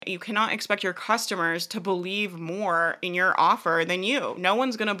You cannot expect your customers to believe more in your offer than you. No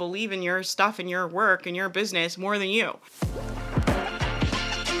one's going to believe in your stuff and your work and your business more than you.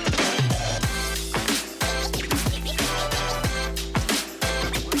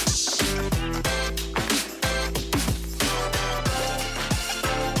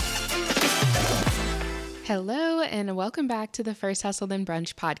 Hello, and welcome back to the First Hustle Then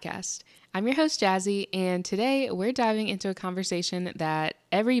Brunch podcast. I'm your host, Jazzy, and today we're diving into a conversation that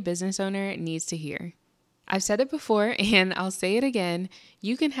every business owner needs to hear. I've said it before, and I'll say it again.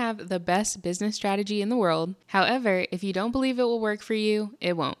 You can have the best business strategy in the world. However, if you don't believe it will work for you,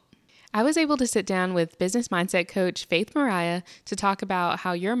 it won't. I was able to sit down with business mindset coach Faith Mariah to talk about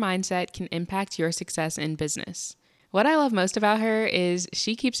how your mindset can impact your success in business. What I love most about her is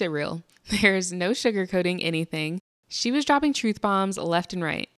she keeps it real. There's no sugarcoating anything. She was dropping truth bombs left and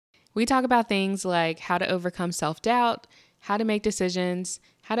right. We talk about things like how to overcome self-doubt, how to make decisions,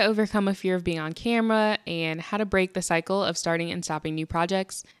 how to overcome a fear of being on camera, and how to break the cycle of starting and stopping new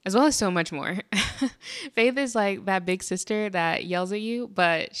projects, as well as so much more. Faith is like that big sister that yells at you,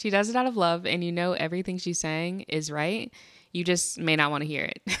 but she does it out of love, and you know everything she's saying is right. You just may not want to hear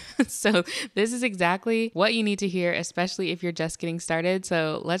it. So this is exactly what you need to hear, especially if you're just getting started.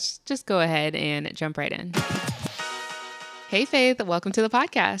 So let's just go ahead and jump right in. Hey, Faith, welcome to the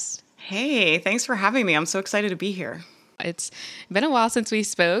podcast. Hey, thanks for having me. I'm so excited to be here. It's been a while since we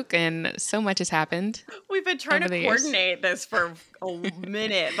spoke, and so much has happened. We've been trying to coordinate this for a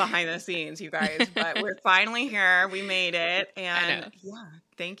minute behind the scenes, you guys, but we're finally here. We made it. And yeah,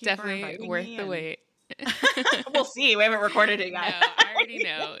 thank you Definitely for inviting worth me. the wait. We'll see. We haven't recorded it yet. No, I already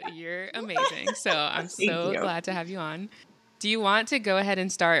know. You're amazing. So I'm so glad to have you on. Do you want to go ahead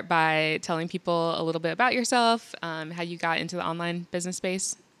and start by telling people a little bit about yourself, how you got into the online business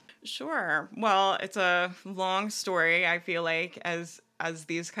space? Sure. Well, it's a long story, I feel like, as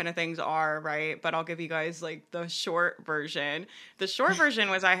these kind of things are, right? But I'll give you guys like the short version. The short version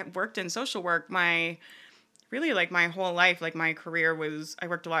was I worked in social work my whole life. Like my career was, I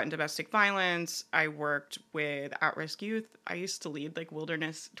worked a lot in domestic violence. I worked with at-risk youth. I used to lead like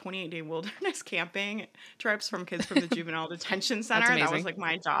 28-day wilderness camping trips from kids from the juvenile detention center. That was like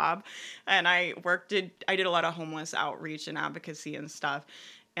my job. And I did a lot of homeless outreach and advocacy and stuff.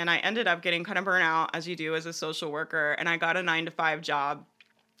 And I ended up getting kind of burnt out, as you do as a social worker. And I got a 9-to-5 job.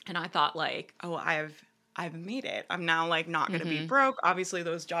 And I thought like, oh, I've made it. I'm now like not going to be broke. Obviously,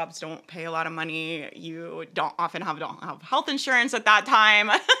 those jobs don't pay a lot of money. You don't have health insurance at that time.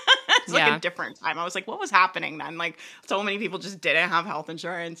 It's like a different time. I was like, what was happening then? Like so many people just didn't have health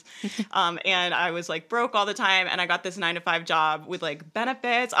insurance. And I was like broke all the time. And I got this 9-to-5 job with like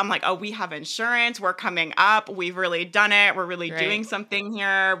benefits. I'm like, oh, we have insurance. We're coming up. We've really done it. We're really doing something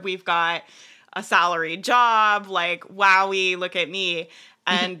here. We've got a salaried job. Like, wowie, look at me.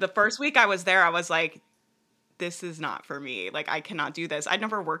 And the first week I was there, I was like, this is not for me. Like, I cannot do this. I'd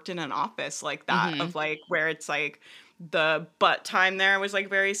never worked in an office like that of like where it's like the butt time there was like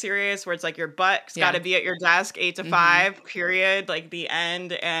very serious, where it's like your butt's got to be at your desk 8 to 5, period, like the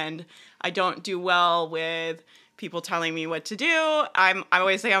end. And I don't do well with people telling me what to do. I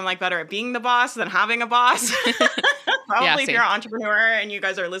always say I'm like better at being the boss than having a boss. Probably if you're an entrepreneur and you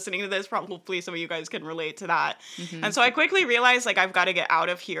guys are listening to this, probably some of you guys can relate to that. And so I quickly realized like I've got to get out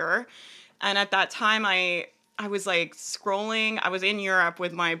of here. And at that time I was like scrolling. I was in Europe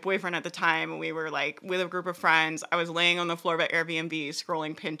with my boyfriend at the time, and we were like with a group of friends. I was laying on the floor of an Airbnb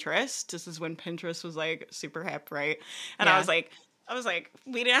scrolling Pinterest. This is when Pinterest was like super hip, right? And I was like,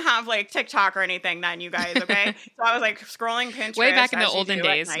 we didn't have like TikTok or anything then, you guys, okay? So I was like scrolling Pinterest. Way back in the olden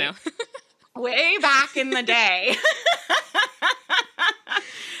days, no. Way back in the day.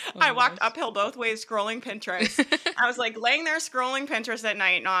 I walked uphill both ways scrolling Pinterest. I was like laying there scrolling Pinterest at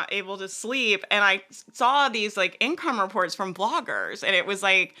night, not able to sleep. And I saw these like income reports from bloggers. And it was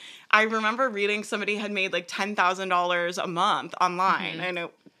like, I remember reading somebody had made like $10,000 a month online. And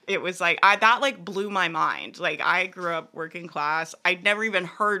it was like, that like blew my mind. Like I grew up working class. I'd never even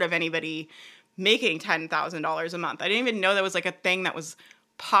heard of anybody making $10,000 a month. I didn't even know that was like a thing that was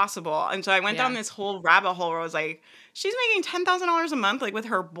possible. And so I went down this whole rabbit hole where I was like, she's making $10,000 a month, like with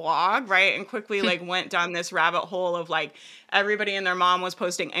her blog, right? And quickly like went down this rabbit hole of like everybody and their mom was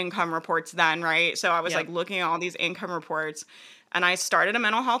posting income reports then, right? So I was like looking at all these income reports, and I started a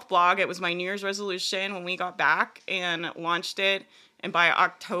mental health blog. It was my New Year's resolution when we got back, and launched it. And by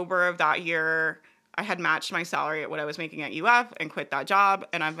October of that year, I had matched my salary at what I was making at UF and quit that job.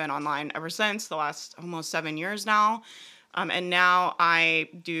 And I've been online ever since, the last almost 7 years now. And now I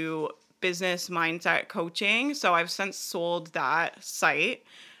do business mindset coaching. So I've since sold that site,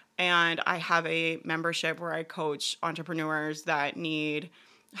 and I have a membership where I coach entrepreneurs that need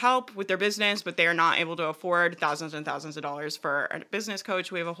help with their business, but they are not able to afford thousands and thousands of dollars for a business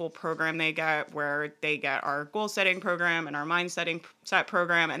coach. We have a whole program they get where they get our goal setting program and our mind setting set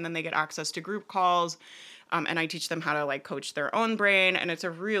program, and then they get access to group calls. And I teach them how to like coach their own brain, and it's a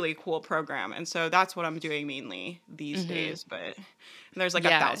really cool program. And so that's what I'm doing mainly these days. But there's like a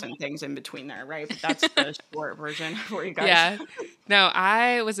Yeah. thousand things in between there, right? But that's the short version for you guys. Yeah. No,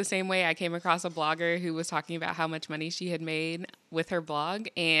 I was the same way. I came across a blogger who was talking about how much money she had made with her blog,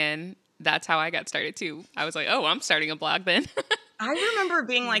 and that's how I got started too. I was like, oh, I'm starting a blog then. I remember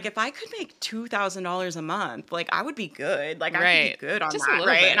being like, if I could make $2,000 a month, like I would be good. Like I could be Right. good on Just a that, little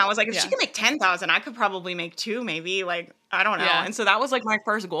right? bit. And I was like, if she Yeah. could make 10,000, I could probably make two, maybe. Like I don't know. Yeah. And so that was like my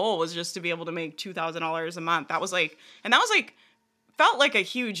first goal was just to be able to make $2,000 a month. That was like, and that was like felt like a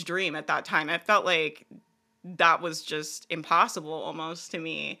huge dream at that time. It felt like that was just impossible almost to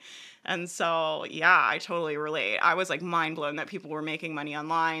me. And so, yeah, I totally relate. I was like mind blown that people were making money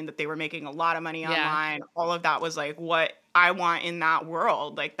online, that they were making a lot of money Yeah. online. All of that was like what I want in that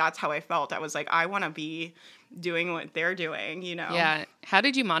world. Like, that's how I felt. I was like, I want to be doing what they're doing, you know? Yeah. How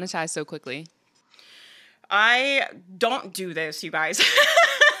did you monetize so quickly? I don't do this, you guys.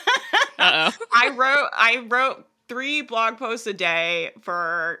 Uh-oh. I wrote 3 blog posts a day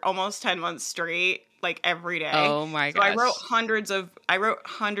for almost 10 months straight, like every day. Oh my So I wrote gosh. hundreds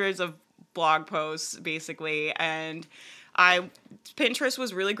of blog posts basically, and Pinterest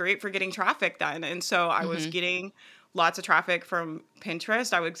was really great for getting traffic then. And so I was getting lots of traffic from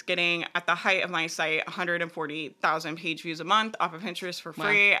Pinterest. I was getting, at the height of my site, 140,000 page views a month off of Pinterest for Wow.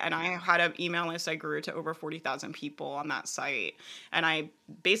 free. And I had an email list. I grew to over 40,000 people on that site. And I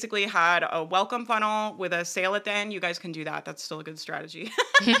basically had a welcome funnel with a sale at the end. You guys can do that. That's still a good strategy.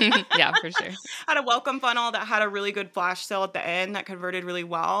 Yeah, for sure. Had a welcome funnel that had a really good flash sale at the end that converted really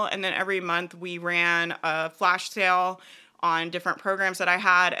well. And then every month we ran a flash sale on different programs that I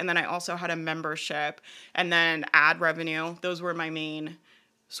had. And then I also had a membership and then ad revenue. Those were my main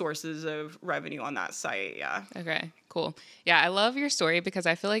sources of revenue on that site. Yeah. Okay, cool. Yeah, I love your story because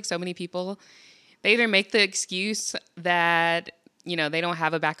I feel like so many people, they either make the excuse that, you know, they don't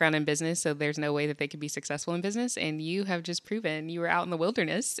have a background in business, so there's no way that they could be successful in business. And you have just proven you were out in the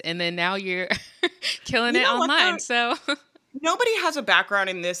wilderness and then now you're killing You it know what, online. though? So Nobody has a background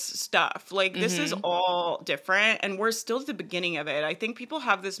in this stuff. Like, this is all different, and we're still at the beginning of it. I think people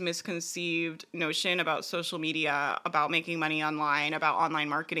have this misconceived notion about social media, about making money online, about online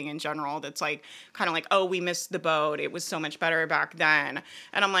marketing in general, that's like, kind of like, oh, we missed the boat. It was so much better back then.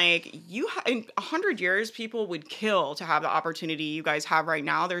 And I'm like, in 100 years, people would kill to have the opportunity you guys have right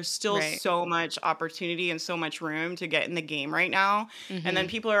now. There's still right. so much opportunity and so much room to get in the game right now. And then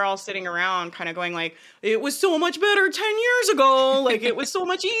people are all sitting around kind of going like, it was so much better 10 years ago, like it was so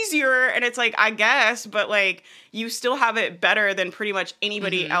much easier. And it's like, I guess, but like you still have it better than pretty much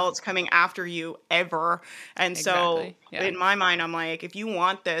anybody else coming after you ever. And so Exactly. Yeah. in my mind, I'm like, if you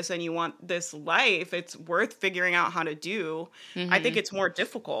want this and you want this life, it's worth figuring out how to do. I think it's more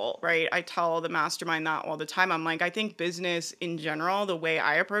difficult, right? I tell the mastermind that all the time. I'm like, I think business in general, the way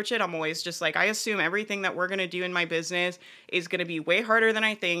I approach it, I'm always just like, I assume everything that we're going to do in my business is going to be way harder than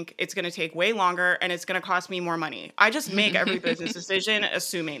I think. It's going to take way longer and it's going to cost me more money. I just make every business decision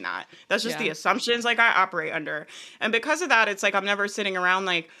assuming that. That's just the Yeah. assumptions like I operate under. And because of that, it's like I'm never sitting around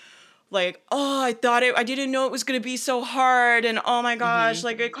like, oh, I didn't know it was going to be so hard. And oh my gosh,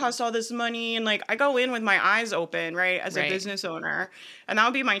 like it costs all this money. And like, I go in with my eyes open, right, as a Right. business owner. And that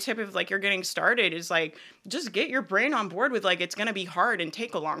would be my tip if like you're getting started is like, just get your brain on board with like, it's going to be hard and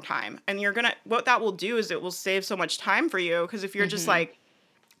take a long time. And what that will do is it will save so much time for you. Because if you're just like,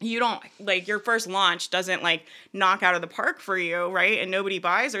 you don't like your first launch doesn't like knock out of the park for you, right? And nobody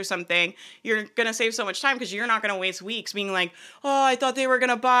buys or something, you're going to save so much time because you're not going to waste weeks being like, oh, I thought they were going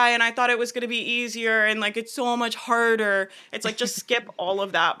to buy and I thought it was going to be easier and like it's so much harder. It's like just skip all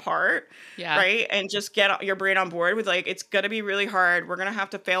of that part, Yeah. right? And just get your brain on board with like, it's going to be really hard. We're going to have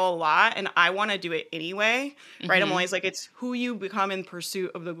to fail a lot and I want to do it anyway, right? I'm always like, it's who you become in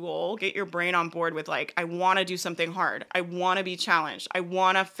pursuit of the goal. Get your brain on board with like, I want to do something hard. I want to be challenged. I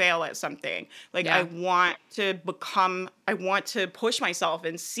want to fail at something. Like Yeah. I want to push myself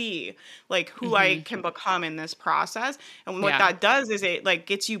and see like who I can become in this process. And what Yeah. that does is it like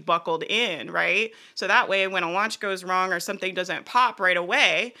gets you buckled in, right? So that way when a launch goes wrong or something doesn't pop right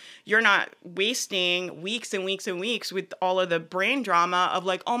away, you're not wasting weeks and weeks and weeks with all of the brain drama of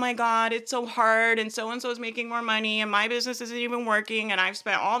like, oh my God, it's so hard and so is making more money and my business isn't even working and I've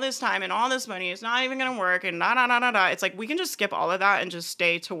spent all this time and all this money, it's not even gonna work and da da da da da. It's like we can just skip all of that and just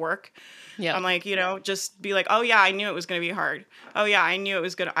stay to work. I'm Yep. like, just be like, oh yeah, I knew it was going to be hard. Oh yeah, I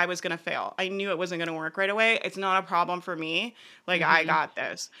was going to fail. I knew it wasn't going to work right away. It's not a problem for me. Like, I Mm-hmm. got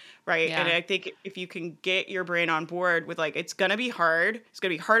this. Right. And Yeah. I think if you can get your brain on board with like, it's going to be hard. It's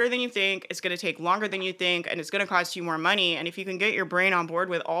going to be harder than you think. It's going to take longer than you think. And it's going to cost you more money. And if you can get your brain on board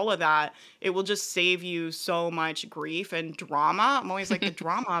with all of that, it will just save you so much grief and drama. I'm always like, the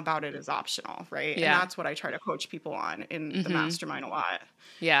drama about it is optional. Right. And Yeah. that's what I try to coach people on in the Mm-hmm. mastermind a lot.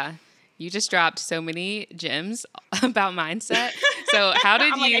 Yeah. You just dropped so many gems about mindset. So how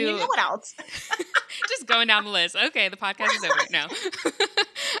did I'm like, and you know you what else? just going down the list? Okay, the podcast is over. No.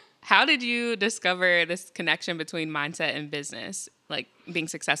 How did you discover this connection between mindset and business, like being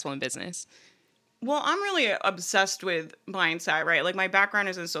successful in business? Well, I'm really obsessed with mindset, right? Like my background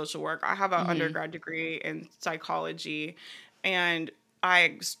is in social work. I have an Mm-hmm. undergrad degree in psychology, and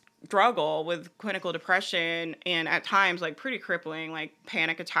I struggle with clinical depression and at times like pretty crippling, like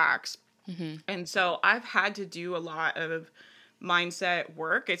panic attacks. Mm-hmm. And so I've had to do a lot of mindset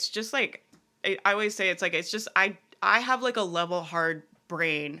work. It's just like I always say it's just I have like a level hard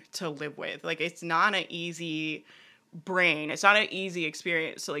brain to live with. Like it's not an easy brain. It's not an easy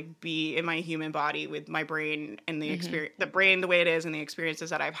experience to like be in my human body with my brain and Mm-hmm. the brain the way it is and the experiences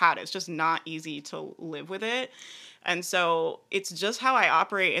that I've had. It's just not easy to live with it. And so it's just how I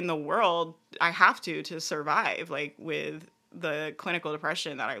operate in the world. I have to survive like with the clinical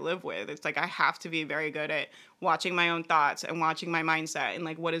depression that I live with. It's like I have to be very good at watching my own thoughts and watching my mindset and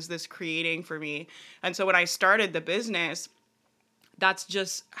like what is this creating for me. And so when I started the business, that's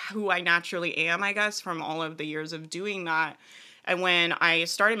just who I naturally am, I guess, from all of the years of doing that. And when I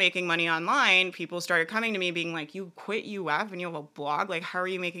started making money online, people started coming to me being like, you quit UF and you have a blog? Like, how are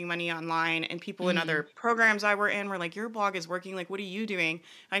you making money online? And people in Mm-hmm. other programs I were in were like, your blog is working. Like, what are you doing?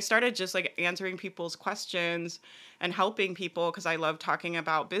 I started just like answering people's questions and helping people because I love talking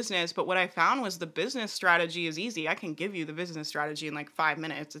about business. But what I found was the business strategy is easy. I can give you the business strategy in like 5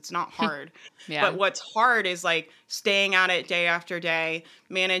 minutes. It's not hard. Yeah. But what's hard is like staying at it day after day,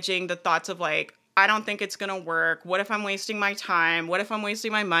 managing the thoughts of like, I don't think it's going to work. What if I'm wasting my time? What if I'm wasting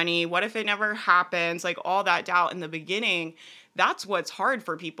my money? What if it never happens? Like all that doubt in the beginning, that's what's hard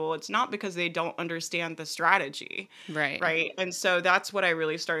for people. It's not because they don't understand the strategy, Right. right? And so that's what I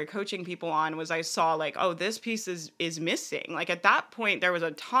really started coaching people on was I saw like, oh, this piece is missing. Like at that point there was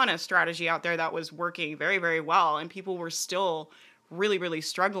a ton of strategy out there that was working very, very well and people were still really, really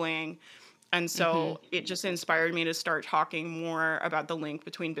struggling. And Mm-hmm. so it just inspired me to start talking more about the link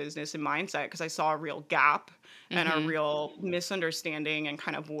between business and mindset because I saw a real gap and a Mm-hmm. real misunderstanding and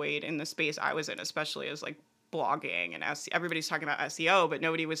kind of void in the space I was in, especially as like blogging and everybody's talking about SEO, but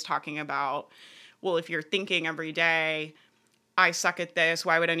nobody was talking about, well, if you're thinking every day, I suck at this,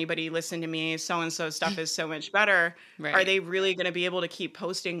 why would anybody listen to me? So and so stuff is so much better. Are Right. they really going to be able to keep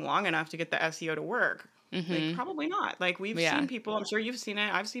posting long enough to get the SEO to work? Like, Mm-hmm. probably not. Like, we've Yeah. seen people, I'm sure you've seen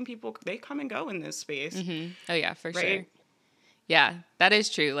it. I've seen people, they come and go in this space, Mm-hmm. Oh yeah, for sure. right? Yeah, that is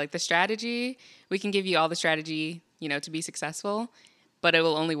true. Like the strategy, we can give you all the strategy, to be successful, but it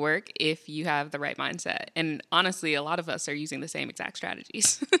will only work if you have the right mindset. And honestly, a lot of us are using the same exact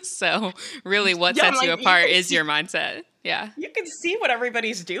strategies. So, really what Yeah, I'm sets you like, apart is your mindset. Yeah. you can see what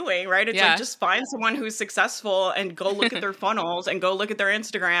everybody's doing, right? It's like Yeah. just find someone who's successful and go look at their funnels and go look at their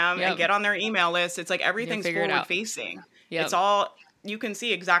Instagram and Yep. get on their email list. It's like You'll everything's figure it forward out. facing. It's Yep. all you can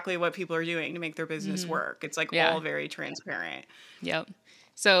see exactly what people are doing to make their business Mm-hmm. work. It's like Yeah. all very transparent. Yep.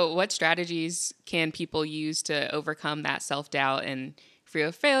 So, what strategies can people use to overcome that self doubt and fear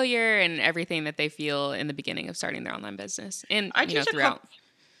of failure and everything that they feel in the beginning of starting their online business and, I teach a throughout? couple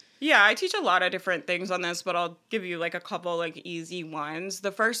Yeah, I teach a lot of different things on this, but I'll give you like a couple like easy ones.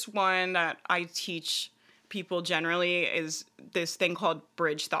 The first one that I teach people generally is this thing called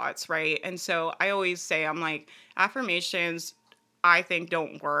bridge thoughts, right? And so I always say I'm like affirmations I think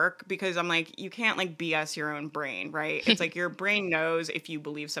don't work because I'm like you can't like BS your own brain, right? It's like your brain knows if you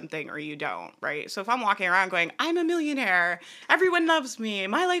believe something or you don't, right? So if I'm walking around going, "I'm a millionaire. Everyone loves me.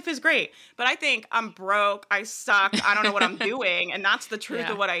 My life is great." But I think I'm broke, I suck, I don't know what I'm doing, and that's the truth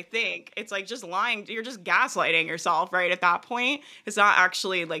Yeah. of what I think. It's like just lying, you're just gaslighting yourself, right? At that point, it's not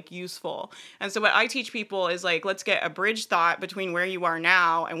actually like useful. And so what I teach people is like let's get a bridge thought between where you are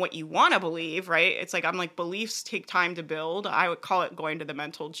now and what you want to believe, right? It's like I'm like beliefs take time to build. I would call it going to the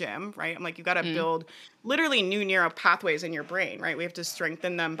mental gym, right? I'm like you got to Mm-hmm. build literally new neural pathways in your brain, right? We have to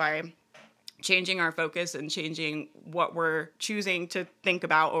strengthen them by changing our focus and changing what we're choosing to think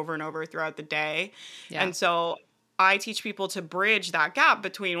about over and over throughout the day. Yeah. And so I teach people to bridge that gap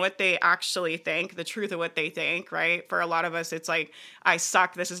between what they actually think, the truth of what they think, right? For a lot of us, it's like, I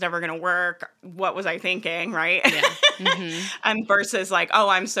suck. This is never going to work. What was I thinking, right? Yeah. Mm-hmm. And versus like, oh,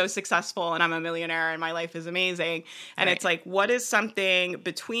 I'm so successful and I'm a millionaire and my life is amazing. And Right. it's like, what is something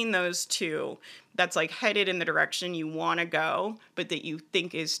between those two that's like headed in the direction you want to go, but that you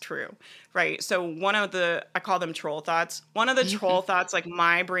think is true, right? So I call them troll thoughts. One of the troll thoughts like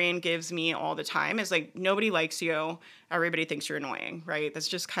my brain gives me all the time is like, nobody likes you. Everybody thinks you're annoying, right? That's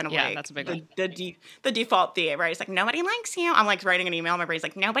just kind of Yeah, that's like a big one. the default theme, right? It's like, nobody likes you. I'm like writing an email. My brain's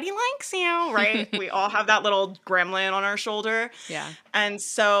like, nobody likes you, right? We all have that little gremlin on our shoulder. Yeah. And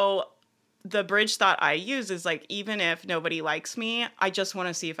so the bridge thought I use is like, even if nobody likes me, I just want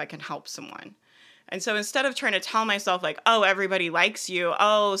to see if I can help someone. And so instead of trying to tell myself like, oh, everybody likes you.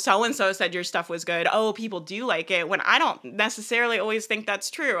 Oh, so-and-so said your stuff was good. Oh, people do like it. When I don't necessarily always think that's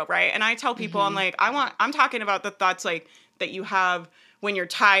true, right? And I tell people, I'm Mm-hmm. like, I'm talking about the thoughts like that you have when you're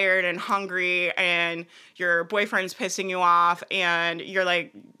tired and hungry and your boyfriend's pissing you off and you're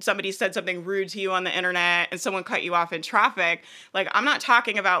like, somebody said something rude to you on the internet and someone cut you off in traffic. Like, I'm not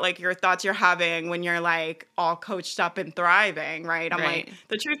talking about like your thoughts you're having when you're like all coached up and thriving, right? I'm like, Right.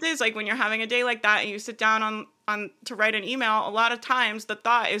 the truth is like when you're having a day like that and you sit down on to write an email, a lot of times the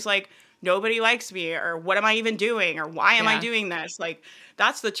thought is like, nobody likes me, or what am I even doing, or why am I Yeah. doing this? Like,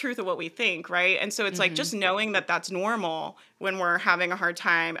 that's the truth of what we think, right? And so it's like Mm-hmm. just knowing that that's normal when we're having a hard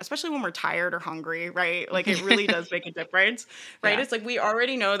time, especially when we're tired or hungry, right? Like, it really does make a difference, right? Yeah. It's like we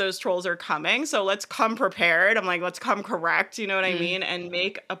already know those trolls are coming, so let's come prepared. I'm like, let's come correct, you know what I Mm. mean? And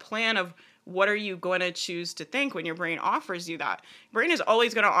make a plan of what are you going to choose to think when your brain offers you that. Brain is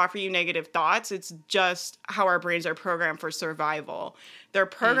always going to offer you negative thoughts. It's just how our brains are programmed for survival. They're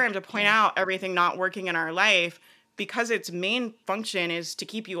Mm. programmed to point Yeah. out everything not working in our life because its main function is to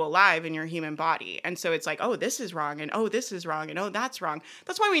keep you alive in your human body. And so it's like, oh, this is wrong, and oh, this is wrong, and oh, that's wrong.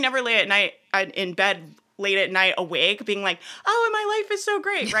 That's why we never lay at night in bed late at night awake being like, oh, and my life is so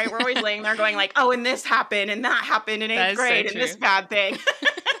great, right? We're always laying there going like, oh, and this happened and that happened in That eighth is so grade and this true. bad thing.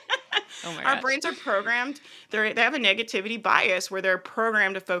 Oh my Our gosh. brains are programmed. They have a negativity bias where they're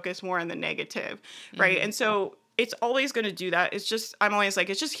programmed to focus more on the negative, right? Mm-hmm. And so it's always going to do that. It's just, I'm always like,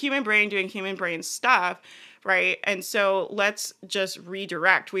 it's just human brain doing human brain stuff, right? And so let's just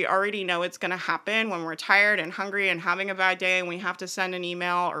redirect. We already know it's going to happen when we're tired and hungry and having a bad day and we have to send an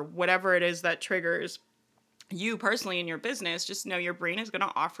email or whatever it is that triggers you personally in your business. Just know your brain is going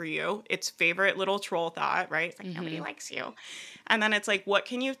to offer you its favorite little troll thought, right? It's like, nobody Mm-hmm. likes you. And then it's like, what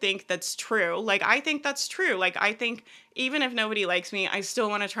can you think that's true? Like, I think that's true. Like, I think even if nobody likes me, I still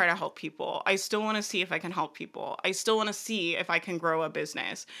want to try to help people. I still want to see if I can help people. I still want to see if I can grow a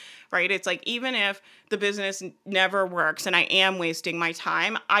business, right? It's like, even if the business never works and I am wasting my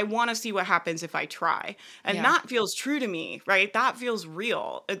time, I want to see what happens if I try. And Yeah. that feels true to me, right? That feels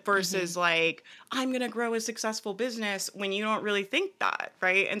real Mm-hmm. versus like, I'm going to grow a successful business when you don't really think that,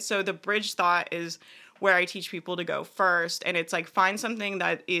 right? And so the bridge thought is where I teach people to go first. And it's like, find something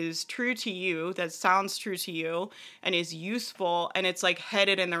that is true to you, that sounds true to you, and is useful, and it's like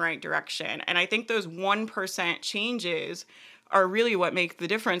headed in the right direction. And I think those 1% changes are really what make the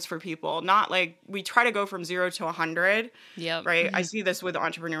difference for people. Not like we try to go from 0 to 100, Yep. right? I Mm-hmm. see this with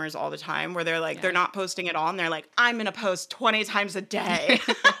entrepreneurs all the time where they're like, they're Yeah. not posting at all. And they're like, I'm going to post 20 times a day.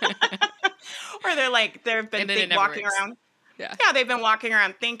 Or they're like, they've been And then it never walking works. around, Yeah. yeah, they've been walking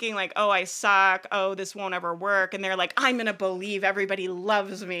around thinking like, oh, I suck. Oh, this won't ever work. And they're like, I'm going to believe everybody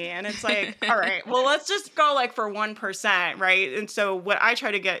loves me. And it's like, all right, well, let's just go like for 1%, right? And so what I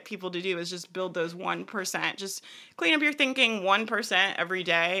try to get people to do is just build those 1%. Just clean up your thinking 1% every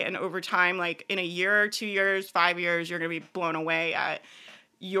day. And over time, like in a year, 2 years, 5 years, you're going to be blown away at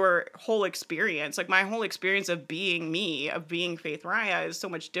your whole experience. Like, my whole experience of being me, of being Faith Raya, is so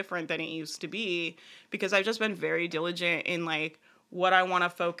much different than it used to be because I've just been very diligent in like what I want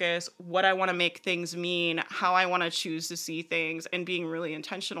to focus, what I want to make things mean, how I want to choose to see things, and being really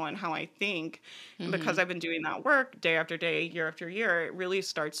intentional in how I think. And Mm-hmm. because I've been doing that work day after day, year after year, it really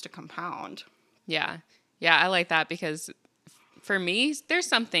starts to compound. Yeah. Yeah. I like that because for me, there's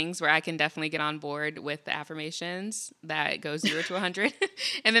some things where I can definitely get on board with the affirmations that go 0 to 100.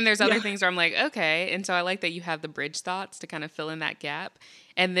 And then there's other Yeah. things where I'm like, okay. And so I like that you have the bridge thoughts to kind of fill in that gap.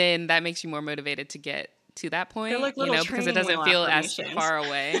 And then that makes you more motivated to get to that They're point, like little because it training doesn't wheel feel as affirmations. far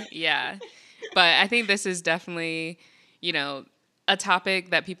away. Yeah. But I think this is definitely, you know, a topic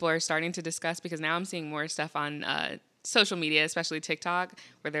that people are starting to discuss because now I'm seeing more stuff on social media, especially TikTok,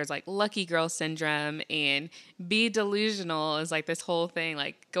 where there's like lucky girl syndrome and be delusional is like this whole thing.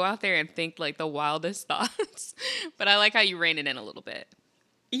 Like, go out there and think like the wildest thoughts. But I like how you rein it in a little bit.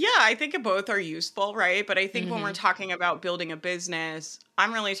 Yeah, I think both are useful, right? But I think when we're Mm-hmm. talking about building a business,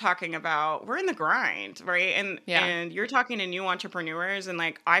 I'm really talking about we're in the grind, right? And Yeah. and you're talking to new entrepreneurs, and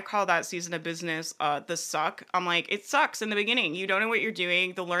like I call that season of business the suck. I'm like, it sucks in the beginning. You don't know what you're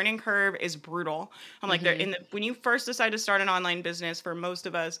doing. The learning curve is brutal. I'm like, there Mm-hmm. in the when you first decide to start an online business, for most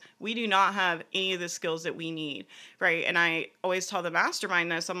of us, we do not have any of the skills that we need, right? And I always tell the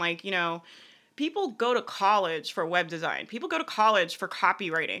mastermind this. I'm like, people go to college for web design. People go to college for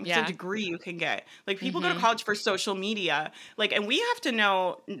copywriting. It's a Yeah. degree you can get. Like people go to Mm-hmm. college for social media. Like, and we have to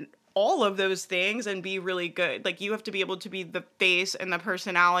know all of those things and be really good. Like you have to be able to be the face and the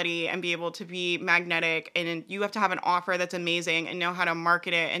personality and be able to be magnetic, and you have to have an offer that's amazing and know how to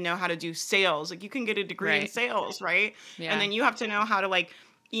market it and know how to do sales. Like you can get a degree in Right. sales, right? And Yeah. then you have to know how to like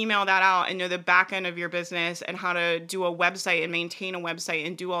email that out and know the back end of your business and how to do a website and maintain a website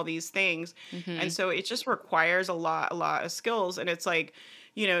and do all these things. And Mm-hmm. so it just requires a lot of skills. And it's like,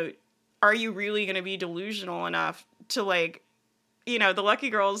 you know, are you really going to be delusional enough to like, the lucky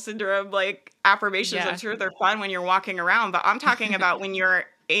girl syndrome, like affirmations of Yeah. truth are fun when you're walking around, but I'm talking about when you're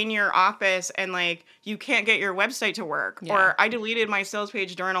in your office and like you can't get your website to work, Yeah. or I deleted my sales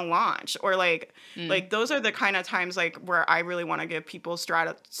page during a launch, or like Mm. like those are the kind of times like where I really want to give people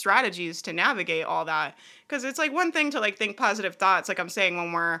strategies to navigate all that, because it's like one thing to like think positive thoughts, like I'm saying,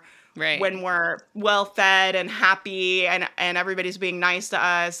 Right. when we're well fed and happy and everybody's being nice to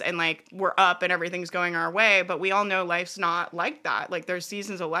us and like we're up and everything's going our way, but we all know life's not like that. Like there's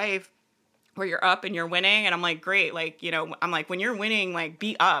seasons of life where you're up and you're winning, and I'm like, great, like, I'm like, when you're winning, like,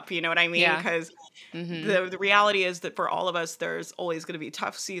 be up, you know what I mean? Yeah. Because Mm-hmm. the reality is that for all of us there's always going to be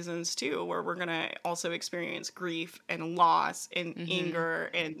tough seasons too, where we're going to also experience grief and loss and Mm-hmm. anger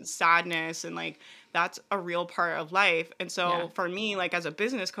and sadness, and like that's a real part of life. And Yeah. so for me, like as a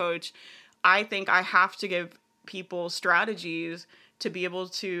business coach, I think I have to give people strategies to be able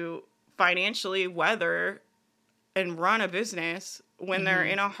to financially weather and run a business when they're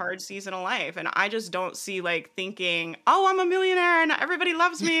Mm-hmm. in a hard season of life. And I just don't see like thinking, oh, I'm a millionaire and everybody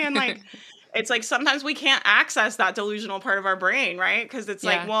loves me. And like, it's like sometimes we can't access that delusional part of our brain, right? Because it's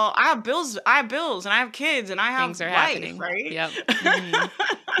like, Yeah. well, I have bills and I have kids and I have Things are life, happening. right? Yep. Mm-hmm.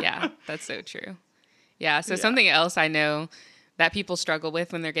 Yeah. That's so true. Yeah. So Yeah. something else I know that people struggle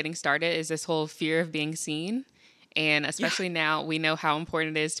with when they're getting started is this whole fear of being seen. And Yeah. especially now, we know how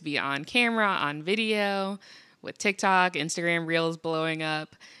important it is to be on camera, on video, with TikTok, Instagram Reels blowing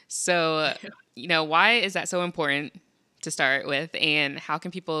up. So, why is that so important to start with? And how can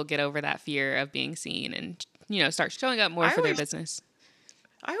people get over that fear of being seen and, start showing up more I for their always business?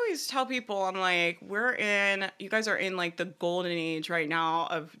 I always tell people, I'm like, you guys are in like the golden age right now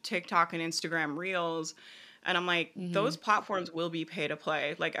of TikTok and Instagram Reels. And I'm like, Mm-hmm. those platforms will be pay to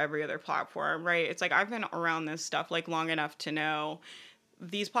play like every other platform, right? It's like I've been around this stuff like long enough to know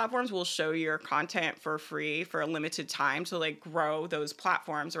these platforms will show your content for free for a limited time to like grow those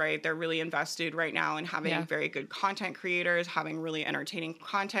platforms, right? They're really invested right now in having Yeah. very good content creators, having really entertaining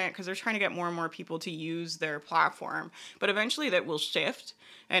content, because they're trying to get more and more people to use their platform. But eventually that will shift,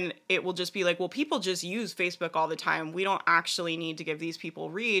 and it will just be like, well, people just use Facebook all the time. We don't actually need to give these people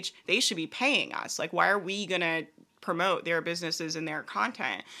reach. They should be paying us. Like, why are we going to promote their businesses and their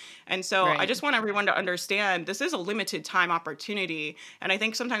content? And so I Right. just want everyone to understand this is a limited time opportunity. And I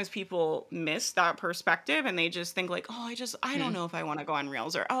think sometimes people miss that perspective and they just think like, oh, I don't Hmm. know if I want to go on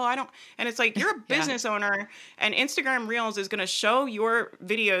Reels, or, oh, I don't. And it's like, you're a Yeah. business owner and Instagram Reels is going to show your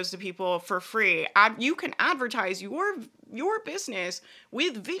videos to people for free. You can advertise your business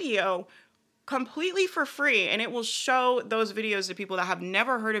with video completely for free, and it will show those videos to people that have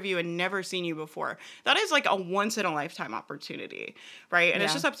never heard of you and never seen you before. That is like a once in a lifetime opportunity, right? And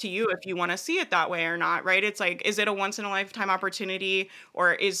it's Yeah. just up to you if you want to see it that way or not, right? It's like, is it a once in a lifetime opportunity,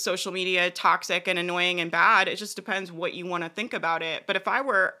 or is social media toxic and annoying and bad? It just depends what you want to think about it. But if I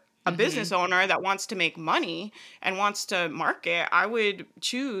were a Mm-hmm. business owner that wants to make money and wants to market, I would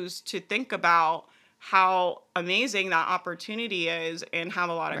choose to think about how amazing that opportunity is and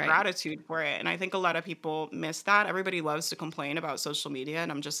have a lot of Right. gratitude for it. And I think a lot of people miss that. Everybody loves to complain about social media,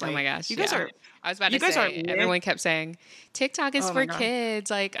 and I'm just Oh my like, gosh, yeah. I was about you to guys are say, everyone kept saying, TikTok is oh my for god.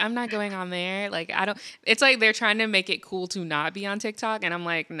 kids. Like, I'm not going on there. Like, I don't, it's like they're trying to make it cool to not be on TikTok. And I'm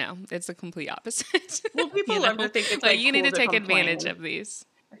like, no, it's the complete opposite. Well, you people love know, to think it's like, like you need cool to to take advantage complain. of these.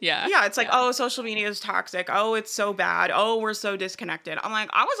 Yeah. Yeah, it's like, Yeah. oh, social media is toxic. Oh, it's so bad. Oh, we're so disconnected. I'm like,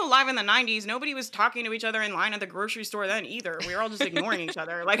 I was alive in the 90s. Nobody was talking to each other in line at the grocery store then either. We were all just ignoring each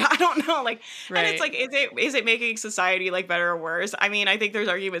other. Like, I don't know. Like, and it's Right. like, is it making society like better or worse? I mean, I think there's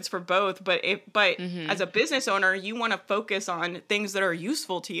arguments for both, but Mm-hmm. as a business owner, you want to focus on things that are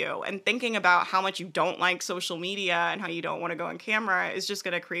useful to you, and thinking about how much you don't like social media and how you don't want to go on camera is just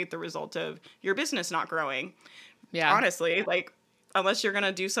going to create the result of your business not growing, Yeah. honestly, like, unless you're going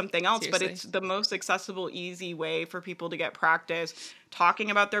to do something else. But Seriously. it's the most accessible, easy way for people to get practice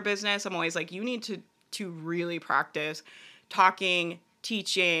talking about their business. I'm always like, you need to really practice talking,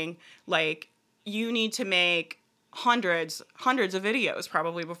 teaching. Like, you need to make hundreds of videos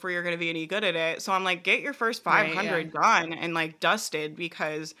probably before you're going to be any good at it. So I'm like, get your first Right. Yeah. 500 done and like dusted,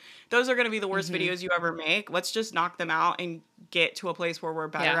 because those are going to be the worst Mm-hmm. videos you ever make. Let's just knock them out and get to a place where we're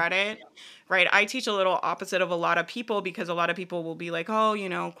better Yeah. at it. Right? I teach a little opposite of a lot of people, because a lot of people will be like,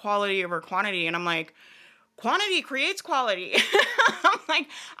 oh, quality over quantity. And I'm like, quantity creates quality. I'm like,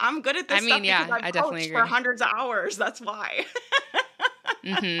 I'm good at I this mean, stuff because yeah, I've I definitely coached for agree. hundreds of hours. That's why.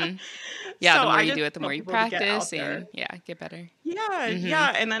 Mm-hmm. Yeah, the So more I you just do it, the tell more you people to get practice out there. and yeah, get better. Yeah, Mm-hmm.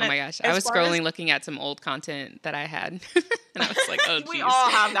 yeah. And then Oh my gosh. I as was far as scrolling looking at some old content that I had and I was like, oh we geez. all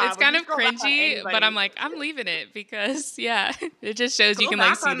have It's that, when kind you of scroll back on cringy, but I'm anybody, like, I'm leaving it because yeah, it just shows you go can like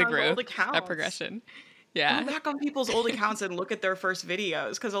back see on the those growth, old that accounts. progression. Go Yeah. back on people's old accounts and look at their first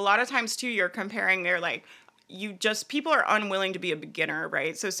videos, because a lot of times too, you're comparing their, like, people are unwilling to be a beginner,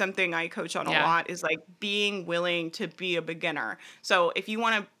 right? So something I coach on a Yeah. lot is like being willing to be a beginner. So if you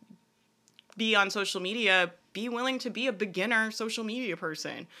want to be on social media, be willing to be a beginner social media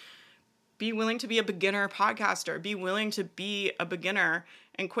person. Be willing to be a beginner podcaster. Be willing to be a beginner,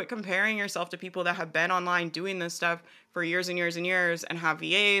 and quit comparing yourself to people that have been online doing this stuff for years and years and years, and have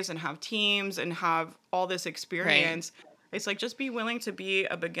VAs and have teams and have all this Right. experience. It's like, just be willing to be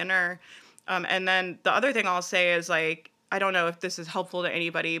a beginner. And then the other thing I'll say is, like, I don't know if this is helpful to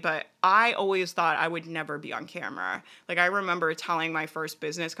anybody, but I always thought I would never be on camera. Like, I remember telling my first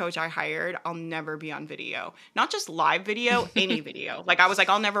business coach I hired, I'll never be on video. Not just live video, any video. Like, I was like,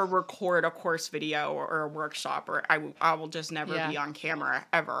 I'll never record a course video or a workshop, or I will just never Yeah. be on camera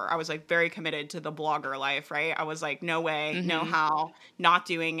ever. I was like very committed to the blogger life, right? I was like, no way, no Mm-hmm. how, not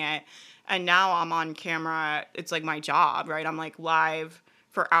doing it. And now I'm on camera. It's like my job, right? I'm like live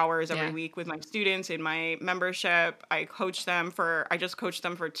for hours every Yeah. week with my students in my membership. I just coached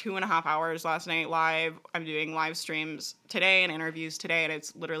them for 2.5 hours last night live. I'm doing live streams today and interviews today, and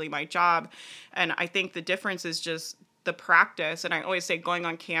it's literally my job. And I think the difference is just the practice. And I always say going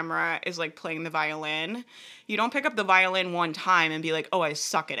on camera is like playing the violin. You don't pick up the violin one time and be like, oh, I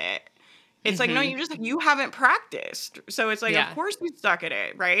suck at it. It's like, no, Mm-hmm. you haven't practiced. So it's like, of Yeah. course you suck at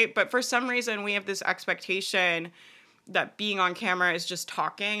it, right? But for some reason we have this expectation that being on camera is just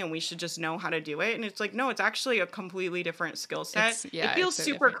talking and we should just know how to do it. And it's like, no, it's actually a completely different skill set. It It's feels so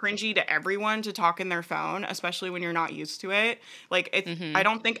super different. cringy to everyone to talk in their phone, especially when you're not used to it. Like, I Mm-hmm.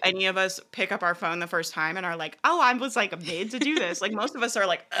 don't think any of us pick up our phone the first time and are like, oh, I was like made to do this. Like, most of us are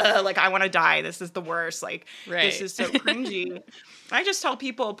like, ugh, like, I want to die. This is the worst. Like, this Right. is so cringy. I just tell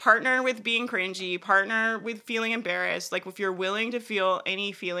people, partner with being cringy, partner with feeling embarrassed. Like, if you're willing to feel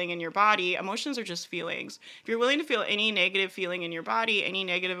any feeling in your body, emotions are just feelings. If you're willing to feel any negative feeling in your body, any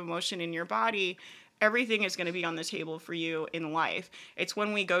negative emotion in your body, everything is going to be on the table for you in life. It's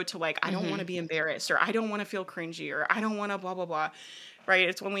when we go to, like, I don't want Mm-hmm. to be embarrassed, or I don't want to feel cringy, or I don't want to blah, blah, blah. Right?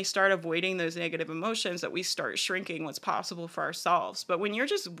 It's when we start avoiding those negative emotions that we start shrinking what's possible for ourselves. But when you're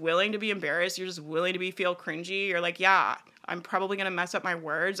just willing to be embarrassed, you're just willing to feel cringy, you're like, yeah, I'm probably going to mess up my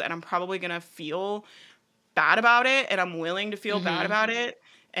words, and I'm probably going to feel bad about it, and I'm willing to feel bad Mm-hmm. about it,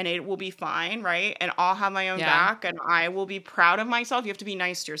 and it will be fine, right? And I'll have my own Yeah. back, and I will be proud of myself. You have to be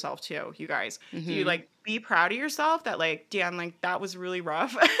nice to yourself too, you guys. You, Mm-hmm. like, be proud of yourself that, like, damn, like, that was really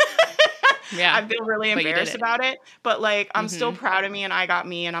rough. Yeah. I feel really But you did embarrassed it. about it, but, like, I'm still Mm-hmm. proud of me, and I got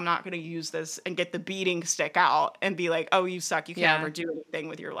me, and I'm not going to use this and get the beating stick out and be like, oh, you suck, you can't ever Yeah. do anything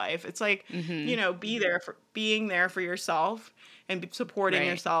with your life. It's like, Mm-hmm. being there for yourself, and supporting Right.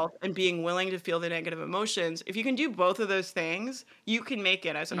 yourself, and being willing to feel the negative emotions. If you can do both of those things, you can make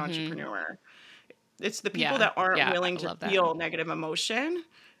it as an Mm-hmm. entrepreneur. It's the people Yeah. that aren't Yeah. willing I to love that. feel negative emotion,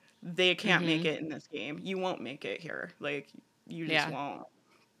 they can't make Mm-hmm. it in this game. You won't make it here. Like, you just Yeah. won't.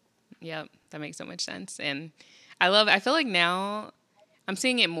 Yep. That makes so much sense. And I feel like now I'm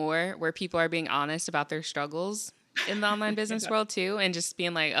seeing it more where people are being honest about their struggles in the online business Yeah. world too, and just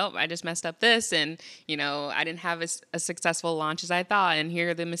being like, oh, I just messed up this, and I didn't have a successful launch as I thought, and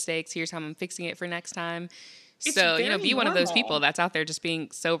here are the mistakes, here's how I'm fixing it for next time. It's So very be one of those people normal. that's out there just being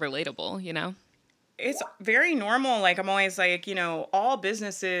so relatable. it's very normal. Like, I'm always like, all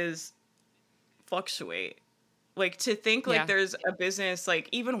businesses fluctuate. Like, to think like Yeah. there's a business, like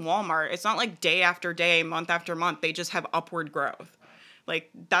even Walmart, it's not like day after day, month after month, they just have upward growth.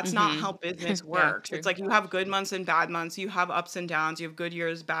 Like, that's not how business Yeah, works. It's true. like you have good months and bad months, you have ups and downs, you have good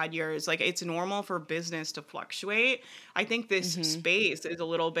years, bad years. Like, it's normal for business to fluctuate. I think this space is a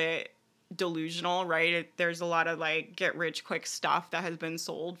little bit delusional, right? There's a lot of like get rich quick stuff that has been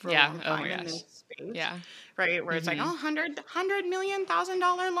sold for a Yeah. long Oh my time in gosh. this space, Yeah. right? Where it's like, oh, 100 million,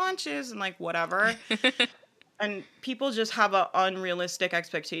 $1,000 launches and like whatever. And people just have an unrealistic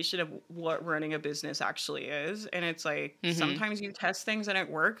expectation of what running a business actually is. And it's like sometimes you test things and it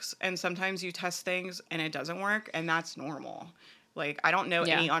works, and sometimes you test things and it doesn't work, and that's normal. Like, I don't know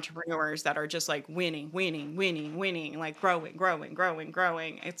Yeah. any entrepreneurs that are just like winning, winning, winning, winning, like growing, growing, growing,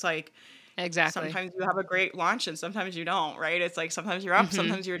 growing. It's like Exactly. sometimes you have a great launch and sometimes you don't, right? It's like sometimes you're up,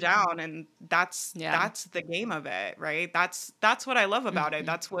 sometimes you're down, and that's Yeah. that's the game of it, right? That's what I love about it.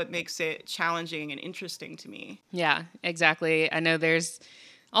 That's what makes it challenging and interesting to me. Yeah, exactly. I know there's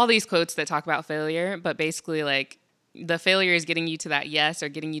all these quotes that talk about failure, but basically, like, the failure is getting you to that yes or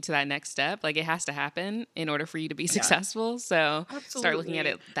getting you to that next step. Like, it has to happen in order for you to be Yeah, successful. So start looking at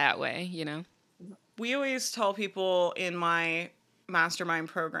absolutely. it that way, you know? We always tell people in my mastermind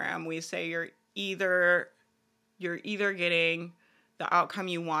program, we say you're either getting the outcome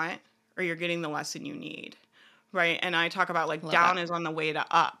you want or you're getting the lesson you need, right? And I talk about like Love that. down is on the way to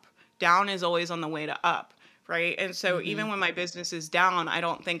up. Down is always on the way to up, right? And so even when my business is down, I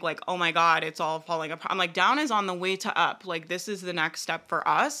don't think like, oh my God, it's all falling apart. I'm like, down is on the way to up. Like, this is the next step for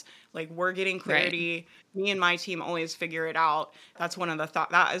us. Like, we're getting Right. clarity. Me and my team always figure it out. That's one of the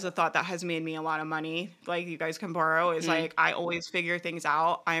that is a thought that has made me a lot of money. Like, you guys can borrow, is like, I always figure things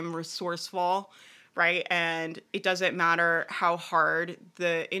out. I'm resourceful, right? And it doesn't matter how hard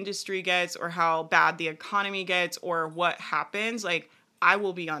the industry gets or how bad the economy gets or what happens, like, I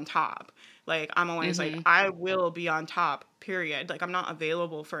will be on top. Like, I'm always like, I will be on top, period. Like, I'm not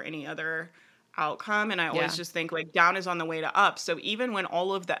available for any other outcome. And I always Yeah. just think like down is on the way to up. So even when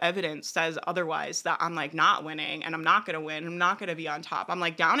all of the evidence says otherwise, that I'm like not winning and I'm not going to win, I'm not going to be on top, I'm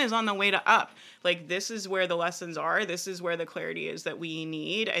like, down is on the way to up. Like, this is where the lessons are. This is where the clarity is that we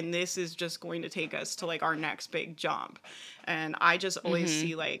need. And this is just going to take us to like our next big jump. And I just always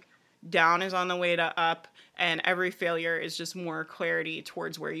see like down is on the way to up, and every failure is just more clarity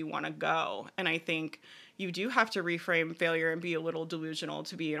towards where you want to go. And I think you do have to reframe failure and be a little delusional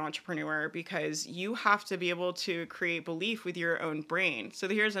to be an entrepreneur, because you have to be able to create belief with your own brain. So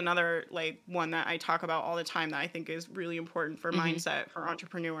here's another like one that I talk about all the time that I think is really important for mindset for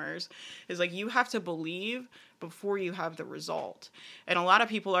entrepreneurs, is like you have to believe before you have the result. And a lot of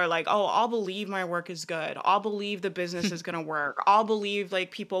people are like, oh, I'll believe my work is good. I'll believe the business is going to work. I'll believe like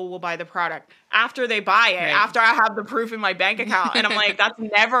people will buy the product after they buy it, Right. after I have the proof in my bank account. And I'm like, that's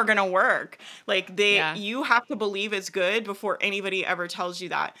never going to work. Like, Yeah. you have to believe it's good before anybody ever tells you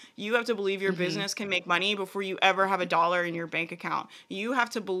that. You have to believe your business can make money before you ever have a dollar in your bank account. You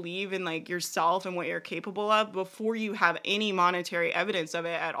have to believe in like yourself and what you're capable of before you have any monetary evidence of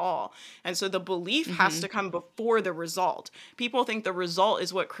it at all. And so the belief has to come before the result. People think the result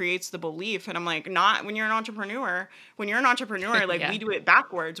is what creates the belief. And I'm like, not when you're an entrepreneur. When you're an entrepreneur, like, Yeah. we do it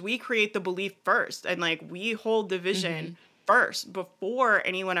backwards. We create the belief first, and like we hold the vision first before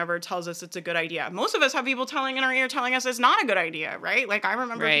anyone ever tells us it's a good idea. Most of us have people telling in our ear telling us it's not a good idea, right? Like, I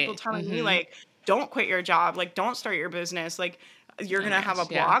remember people Right. telling me like, don't quit your job, like, don't start your business, like, you're Oh gonna my have a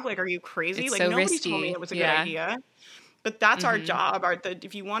gosh. Yeah. blog, like, are you crazy? It's Like, so nobody told me risky. it was a good Yeah. idea. But that's our job.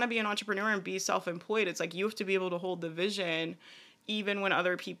 If you want to be an entrepreneur and be self-employed, it's like you have to be able to hold the vision even when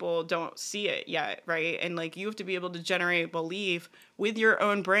other people don't see it yet, right? And like, you have to be able to generate belief with your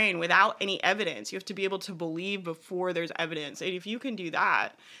own brain without any evidence. You have to be able to believe before there's evidence. And if you can do that,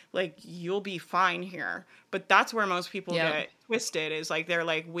 like, you'll be fine here. But that's where most people Yep. get twisted, is like they're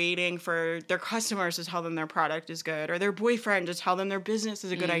like waiting for their customers to tell them their product is good, or their boyfriend to tell them their business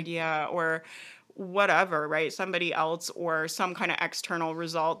is a good idea, or whatever, right? Somebody else or some kind of external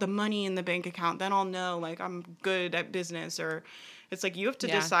result, the money in the bank account, then I'll know like I'm good at business. Or it's like you have to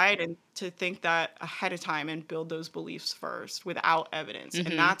Yeah. decide and to think that ahead of time and build those beliefs first without evidence.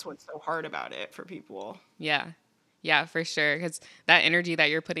 And that's what's so hard about it for people. Yeah. Yeah, for sure. Because that energy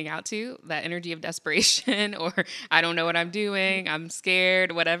that you're putting out to, that energy of desperation, or I don't know what I'm doing, I'm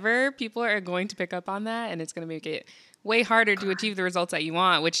scared, whatever, people are going to pick up on that. And it's going to make it way harder to achieve the results that you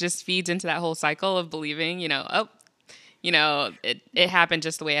want, which just feeds into that whole cycle of believing, oh, it happened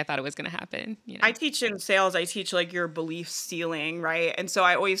just the way I thought it was going to happen, I teach in sales, I teach like your belief ceiling, right? And so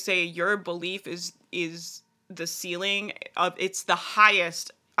I always say your belief is the ceiling of, it's the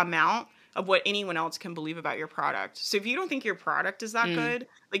highest amount of what anyone else can believe about your product. So if you don't think your product is that good,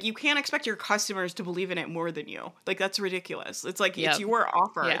 like you can't expect your customers to believe in it more than you. Like that's ridiculous. It's like it's Yep. your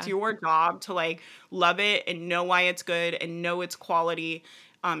offer. It's Yeah. your job to like love it and know why it's good and know its quality,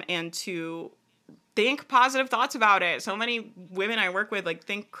 and to think positive thoughts about it. So many women I work with like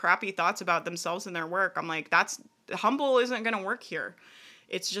think crappy thoughts about themselves and their work. I'm like, that's humble isn't going to work here.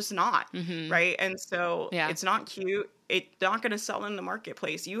 It's just not, right? And so Yeah. it's not cute. It's not going to sell in the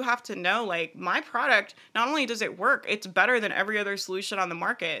marketplace. You have to know, like, my product, not only does it work, it's better than every other solution on the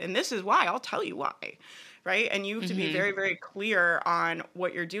market. And this is why. I'll tell you why, right? And you have to be very, very clear on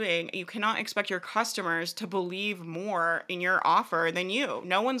what you're doing. You cannot expect your customers to believe more in your offer than you.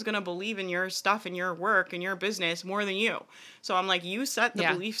 No one's going to believe in your stuff and your work and your business more than you. So I'm like, you set the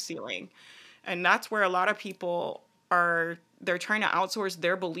Yeah. belief ceiling. And that's where a lot of people are, they're trying to outsource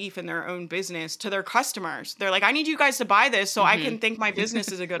their belief in their own business to their customers. They're like, I need you guys to buy this so I can think my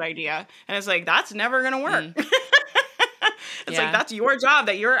business is a good idea. And it's like, that's never going to work. It's like, Yeah. that's your job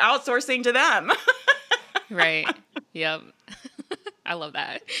that you're outsourcing to them. Right. Yep. I love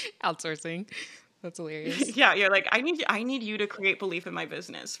that. Outsourcing. That's hilarious. Yeah, you're like, I need you to create belief in my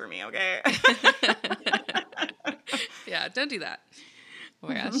business for me, okay? Yeah, don't do that. Oh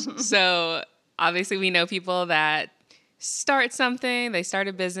my gosh. So obviously we know people that start something, they start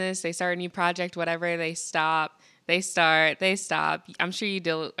a business, they start a new project, whatever, they stop, they start, they stop. I'm sure you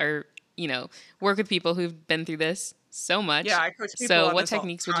deal or, work with people who've been through this so Yeah, much. I coach people So on what this all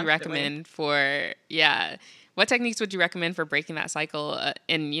techniques would you constantly. recommend for, what techniques would you recommend for breaking that cycle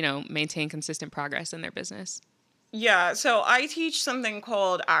and, maintain consistent progress in their business? Yeah, so I teach something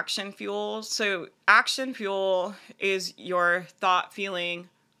called action fuel. So action fuel is your thought feeling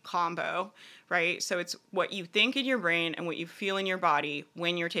combo, right? So it's what you think in your brain and what you feel in your body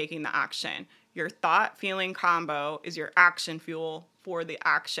when you're taking the action. Your thought feeling combo is your action fuel for the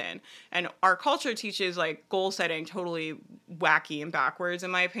action. And our culture teaches like goal setting totally wacky and backwards,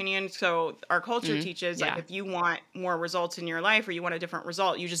 in my opinion. So our culture teaches like Yeah. if you want more results in your life or you want a different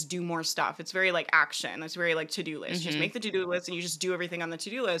result, you just do more stuff. It's very like action. It's very like to-do list. Just make the to-do list and you just do everything on the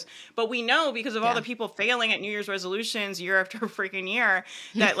to-do list. But we know because of all the Yeah. people failing at New Year's resolutions year after freaking year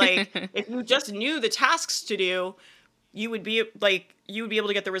that like if you just knew the tasks to do, you would be able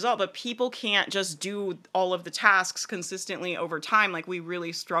to get the result. But people can't just do all of the tasks consistently over time. Like we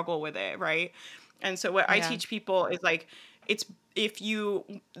really struggle with it, right? And so what I Yeah. teach people is like, it's if you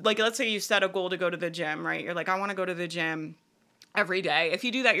like, let's say you set a goal to go to the gym, right? You're like, I want to go to the gym every day. If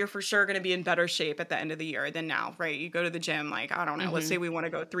you do that, you're for sure going to be in better shape at the end of the year than now, right? You go to the gym, like, I don't know, let's say we want to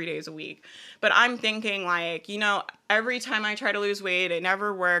go 3 days a week. But I'm thinking like, every time I try to lose weight, it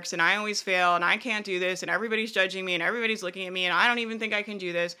never works and I always fail and I can't do this and everybody's judging me and everybody's looking at me and I don't even think I can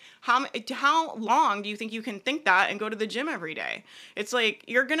do this. How long do you think you can think that and go to the gym every day? It's like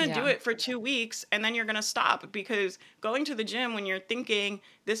you're going to do Yeah. it for 2 weeks and then you're going to stop, because going to the gym when you're thinking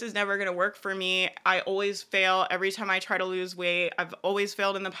this is never going to work for me, I always fail every time I try to lose weight, I've always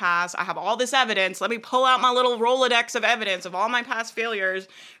failed in the past, I have all this evidence, let me pull out my little Rolodex of evidence of all my past failures,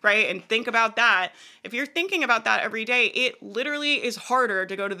 right? And think about that. If you're thinking about that every day, it literally is harder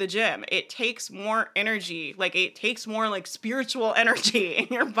to go to the gym. It takes more energy. Like it takes more like spiritual energy in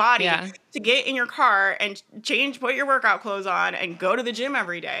your body Yeah. to get in your car and put your workout clothes on and go to the gym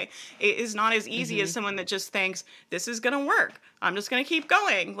every day. It is not as easy as someone that just thinks this is going to work. I'm just going to keep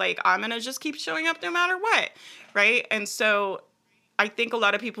going. Like I'm going to just keep showing up no matter what. Right. And so I think a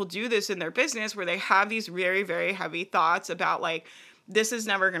lot of people do this in their business where they have these very, very heavy thoughts about like, this is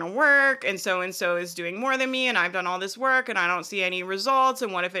never going to work, and so is doing more than me, and I've done all this work and I don't see any results,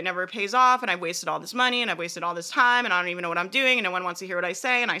 and what if it never pays off, and I've wasted all this money and I've wasted all this time and I don't even know what I'm doing and no one wants to hear what I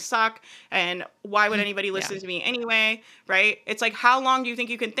say and I suck, and why would anybody listen to me anyway, right? It's like, how long do you think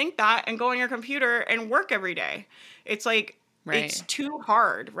you can think that and go on your computer and work every day? It's like, it's Right. too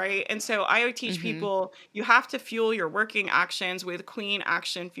hard, right? And so I teach people you have to fuel your working actions with clean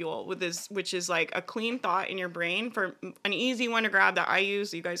action fuel, with this, which is like a clean thought in your brain. For an easy one to grab that I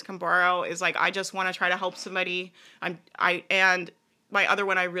use, you guys can borrow, is like, I just want to try to help somebody. And my other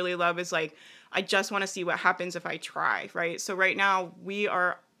one I really love is like, I just want to see what happens if I try, right? So right now we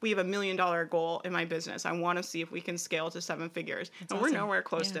have $1 million goal in my business. I want to see if we can scale to 7 figures. That's and awesome. We're nowhere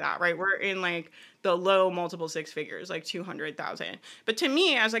close Yeah. to that, right? We're in like the low multiple 6 figures, like 200,000. But to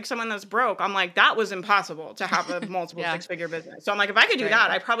me, as like someone that's broke, I'm like, that was impossible to have a multiple Yeah. 6-figure business. So I'm like, if I could do Right.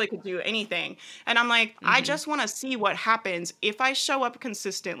 that, I probably could do anything. And I'm like, I just want to see what happens if I show up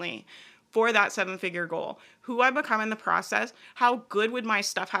consistently for that 7-figure goal, who I become in the process, how good would my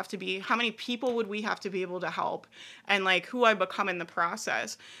stuff have to be, how many people would we have to be able to help, and like who I become in the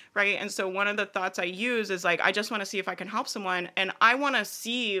process, right? And so one of the thoughts I use is like, I just want to see if I can help someone, and I want to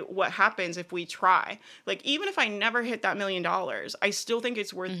see what happens if we try. Like, even if I never hit that $1 million, I still think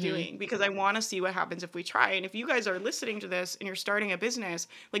it's worth doing, because I want to see what happens if we try. And if you guys are listening to this and you're starting a business,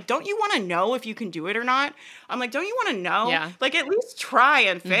 like, don't you want to know if you can do it or not? I'm like, don't you want to know? Yeah. Like, at least try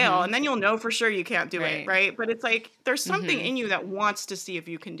and fail, and then you'll know for sure you can't do it, Right. right? But it's like, there's something in you that wants to see if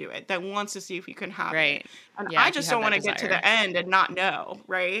you can do it, that wants to see if you can have it. Right. And Yeah, I if you just have don't that want to get to desire. the end and not know,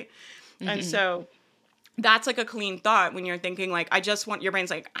 right? And so that's like a clean thought when you're thinking like, I just want, your brain's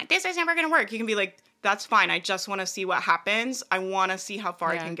like, this is never going to work. You can be like, that's fine. I just want to see what happens. I want to see how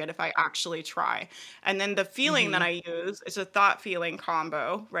far I Yeah. can get if I actually try. And then the feeling that I use is a thought feeling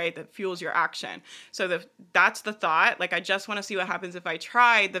combo, right? That fuels your action. So that's the thought. Like, I just want to see what happens if I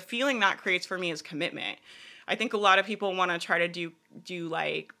try. The feeling that creates for me is commitment. I think a lot of people want to try to do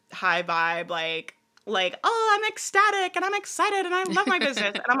like high vibe, like, oh, I'm ecstatic and I'm excited and I love my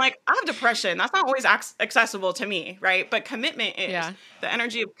business. And I'm like, I have depression. That's not always accessible to me, right? But commitment is. Yeah. The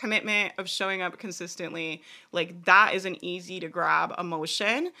energy of commitment, of showing up consistently, like, that is an easy to grab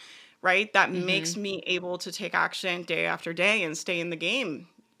emotion, right? That makes me able to take action day after day and stay in the game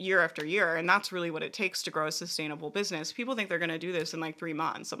year after year. And that's really what it takes to grow a sustainable business. People think they're going to do this in like 3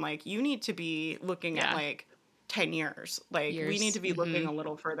 months. I'm like, you need to be looking at Yeah. like 10 years. Like, we need Years. to be looking a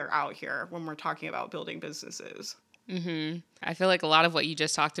little further out here when we're talking about building businesses. I feel like a lot of what you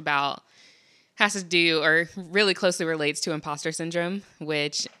just talked about has to do or really closely relates to imposter syndrome,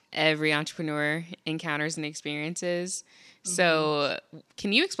 which every entrepreneur encounters and experiences. So,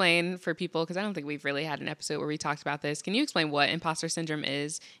 can you explain for people, because I don't think we've really had an episode where we talked about this, can you explain what imposter syndrome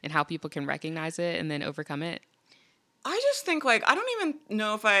is and how people can recognize it and then overcome it? I just think like, I don't even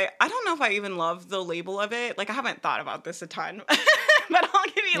know if I don't know if I even love the label of it. Like, I haven't thought about this a ton. But I'll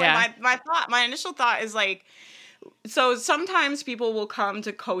give you Yeah. like my initial thought is like, so sometimes people will come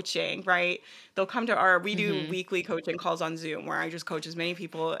to coaching, right? They'll come to we do weekly coaching calls on Zoom where I just coach as many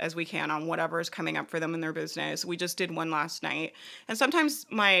people as we can on whatever is coming up for them in their business. We just did one last night. And sometimes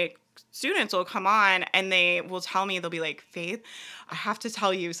my students will come on and they will tell me, they'll be like, Faith, I have to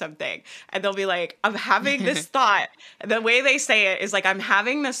tell you something. And they'll be like, I'm having this thought. The way they say it is like, I'm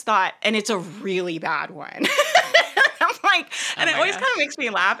having this thought and it's a really bad one. I'm like, Oh and it my always kind gosh. of makes me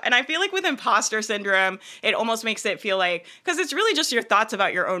laugh. And I feel like with imposter syndrome, it almost makes it feel like, because it's really just your thoughts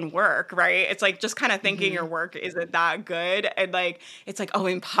about your own work, right? It's like just kind of thinking your work isn't that good. And like, it's like, oh,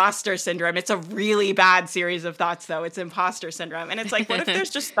 imposter syndrome. It's a really bad series of thoughts, though. It's imposter syndrome. And it's like, what if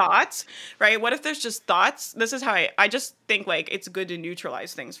there's just thoughts, right? What if there's just thoughts? This is how I just think like it's good to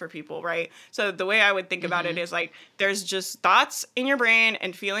neutralize things for people, right? So the way I would think about it is like, there's just thoughts in your brain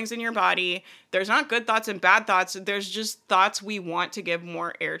and feelings in your body. There's not good thoughts and bad thoughts. There's just thoughts we want to give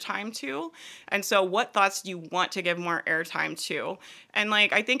more airtime to. And so what thoughts do you want to give more airtime to? And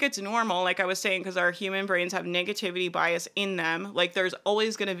like, I think it's normal, like I was saying, because our human brains have negativity bias in them. Like, there's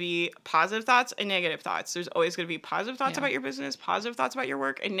always going to be positive thoughts and negative thoughts. There's always going to be positive thoughts Yeah. about your business, positive thoughts about your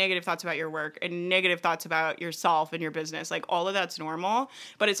work, and negative thoughts about your work, and negative thoughts about yourself and your business. Like, all of that's normal.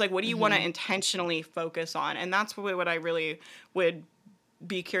 But it's like, what do you want to intentionally focus on? And that's what I really would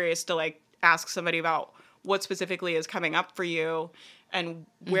be curious to like ask somebody about, what specifically is coming up for you and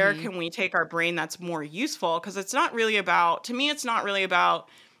where can we take our brain that's more useful. Because it's not really about, to me, it's not really about,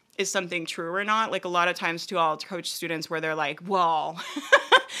 is something true or not. Like, a lot of times too, I'll coach students where they're like, well,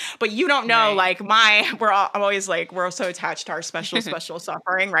 but you don't know, Right. like I'm always like, we're so attached to our special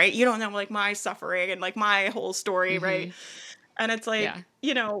suffering, right? You don't know like my suffering and like my whole story, right? And it's Yeah.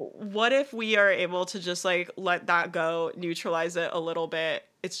 like, what if we are able to just like let that go, neutralize it a little bit?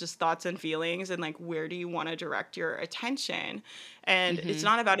 It's just thoughts and feelings, and like, where do you want to direct your attention? And it's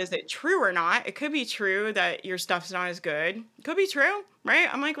not about, is it true or not? It could be true that your stuff's not as good. It could be true, right?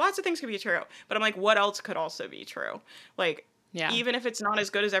 I'm like, lots of things could be true. But I'm like, what else could also be true? Like, Yeah. even if it's not as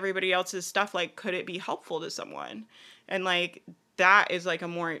good as everybody else's stuff, like, could it be helpful to someone? And like, that is like a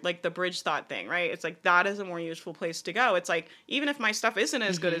more like the bridge thought thing, right? It's like, that is a more useful place to go. It's like, even if my stuff isn't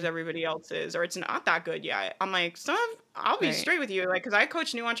as good as everybody else's, or it's not that good yet, I'm like, I'll be Right. straight with you, like, because I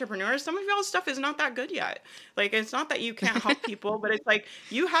coach new entrepreneurs, some of y'all's stuff is not that good yet. Like, it's not that you can't help people, but it's like,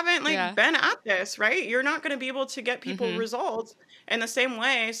 you haven't like Yeah. been at this, right? You're not going to be able to get people results In the same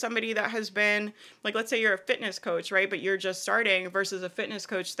way, somebody that has been, like, let's say you're a fitness coach, right? But you're just starting versus a fitness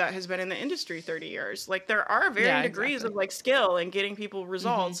coach that has been in the industry 30 years. Like, there are varying Yeah, degrees of exactly. like skill in getting people Mm-hmm.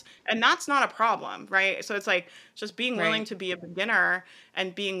 results. And that's not a problem, right? So it's like just being willing Right. to be a beginner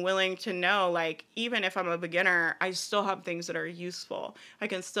and being willing to know, like, even if I'm a beginner, I still have things that are useful. I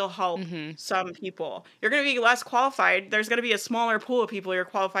can still help Mm-hmm. some people. You're going to be less qualified. There's going to be a smaller pool of people you're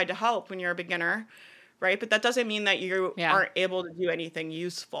qualified to help when you're a beginner, right? But that doesn't mean that you Yeah. aren't able to do anything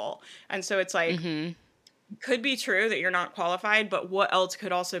useful. And so it's like, Mm-hmm. could be true that you're not qualified, but what else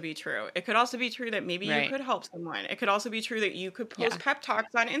could also be true? It could also be true that maybe you Right. could help someone. It could also be true that you could post Yeah. pep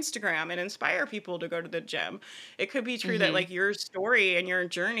talks on Instagram and inspire people to go to the gym. It could be true that Mm-hmm. like your story and your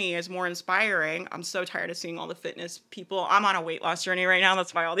journey is more inspiring. I'm so tired of seeing all the fitness people. I'm on a weight loss journey right now.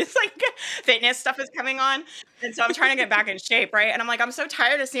 That's why all this like fitness stuff is coming on. And so I'm trying to get back in shape, right? And I'm like, I'm so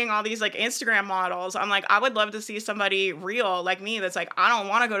tired of seeing all these like Instagram models. I'm like, I would love to see somebody real like me that's like, I don't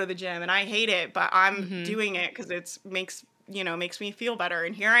want to go to the gym and I hate it, but I'm Mm-hmm. doing it because it's makes me feel better.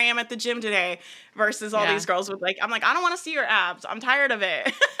 And here I am at the gym today versus all these Yeah. girls with like, I'm like, I don't want to see your abs. I'm tired of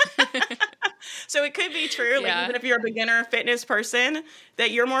it. So it could be true, like Yeah. even if you're a beginner fitness person,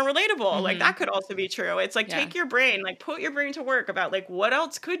 that you're more relatable. Like Mm-hmm. that could also be true. It's like Yeah. take your brain, like put your brain to work about like what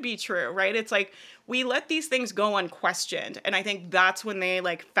else could be true, right? It's like we let these things go unquestioned. And I think that's when they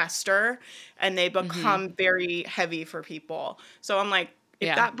like fester and they Mm-hmm. become very heavy for people. So I'm like, if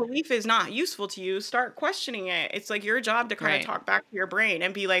Yeah. that belief is not useful to you, start questioning it. It's like your job to kind of Right. talk back to your brain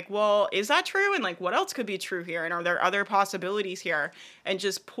and be like, well, is that true? And like, what else could be true here? And are there other possibilities here? And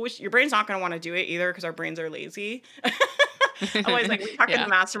just push your brain's not going to want to do it either because our brains are lazy. I'm always like, we talk in the Yeah.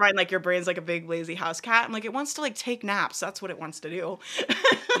 mastermind, like your brain's like a big lazy house cat. I'm like, it wants to like take naps. That's what it wants to do.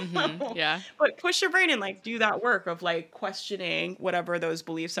 Mm-hmm. Yeah. But push your brain and like do that work of like questioning whatever those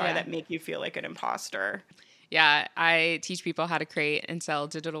beliefs are Yeah. that make you feel like an imposter. Yeah, I teach people how to create and sell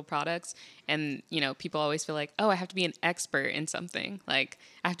digital products. And, people always feel like, oh, I have to be an expert in something. Like,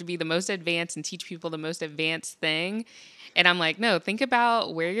 I have to be the most advanced and teach people the most advanced thing. And I'm like, no, think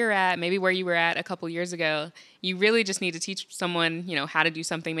about where you're at, maybe where you were at a couple years ago. You really just need to teach someone, how to do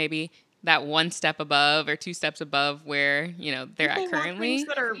something maybe that one step above or two steps above where, they're at People want things currently.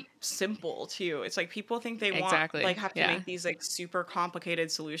 that are simple too. It's like people think they want like Exactly. have to Yeah. make these like super complicated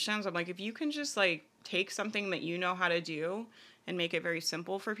solutions. I'm like, if you can just like take something that you know how to do and make it very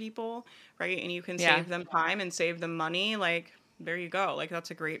simple for people, right? And you can Yeah. save them time and save them money, like there you go. Like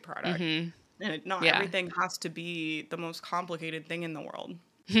that's a great product. Mm-hmm. And not Yeah. everything has to be the most complicated thing in the world.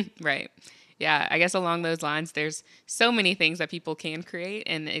 Right. Yeah, I guess along those lines, there's so many things that people can create,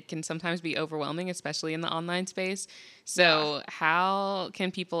 and it can sometimes be overwhelming, especially in the online space. Yeah. So, how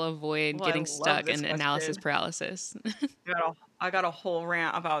can people avoid Well, I getting love stuck this in analysis question. paralysis? I got a whole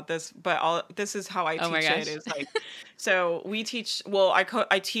rant about this, but this is how I Oh my teach it gosh. is like, so we teach, well,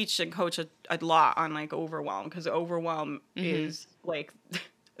 I teach and coach a lot on like overwhelm because overwhelm Mm-hmm. is like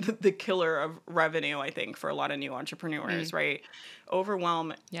the killer of revenue, I think, for a lot of new Mm. entrepreneurs, right?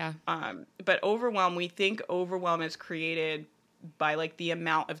 Overwhelm, Yeah. but overwhelm, we think overwhelm is created by like the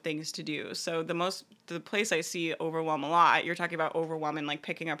amount of things to do. So the place I see overwhelm a lot, you're talking about overwhelm and like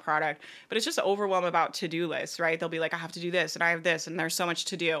picking a product, but it's just overwhelm about to-do lists, right? They'll be like, I have to do this and I have this and there's so much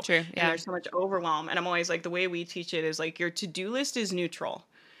to do True. and Yeah. there's so much overwhelm. And I'm always like, the way we teach it is like your to-do list is neutral.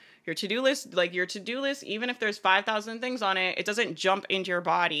 Your to-do list, even if there's 5,000 things on it, it doesn't jump into your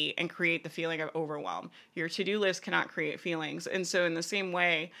body and create the feeling of overwhelm. Your to-do list cannot create feelings. And so in the same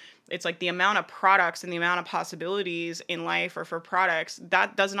way, it's like the amount of products and the amount of possibilities in life or for products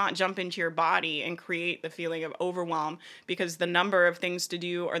that does not jump into your body and create the feeling of overwhelm because the number of things to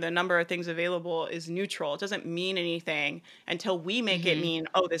do or the number of things available is neutral. It doesn't mean anything until we make it Mm-hmm. mean,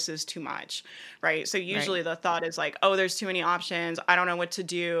 oh, this is too much, right? So Right. usually the thought is like, oh, there's too many options. I don't know what to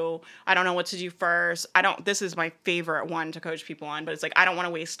do. I don't know what to do first. This is my favorite one to coach people on, but it's like, I don't want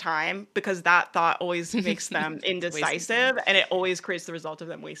to waste time because that thought always makes them Wasting time. indecisive and it always creates the result of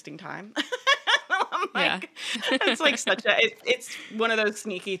them wasting time. I'm Yeah. like, it's like it's one of those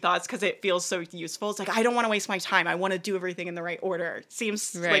sneaky thoughts because it feels so useful. It's like, I don't want to waste my time. I want to do everything in the right order. It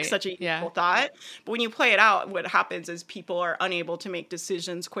seems like Right. such a Yeah. useful thought. But when you play it out, what happens is people are unable to make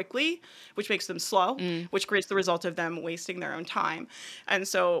decisions quickly, which makes them slow, Mm. which creates the result of them wasting their own time. And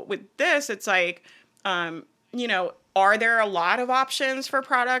so with this, it's like, are there a lot of options for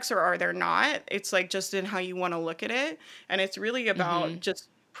products or are there not? It's like just in how you want to look at it. And it's really Mm-hmm. about just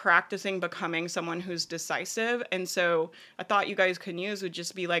practicing becoming someone who's decisive. And so a thought you guys can use would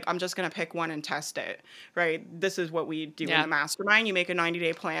just be like, I'm just going to pick one and test it, right? This is what we do in the mastermind. You make a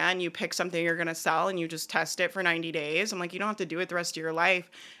 90-day plan, you pick something you're going to sell, and you just test it for 90 days. I'm like, you don't have to do it the rest of your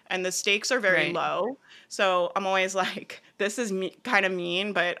life. And the stakes are very low. So I'm always like, this is kind of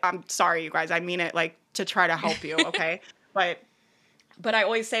mean, but I'm sorry, you guys. I mean it like to try to help you. Okay. But I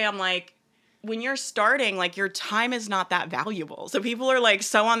always say, I'm like, when you're starting, like your time is not that valuable. So people are like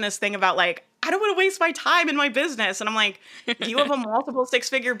so on this thing about like, I don't want to waste my time in my business. And I'm like, do you have a multiple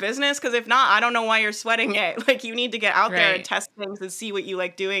 6-figure business? Because if not, I don't know why you're sweating it. Like you need to get out there and test things and see what you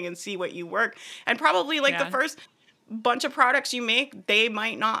like doing and see what you work. And probably like the first bunch of products you make, they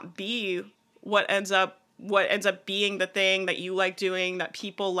might not be what ends up being the thing that you like doing, that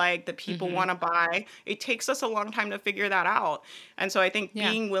people like, that people want to buy. It takes us a long time to figure that out. And so I think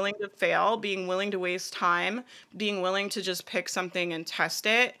being willing to fail, being willing to waste time, being willing to just pick something and test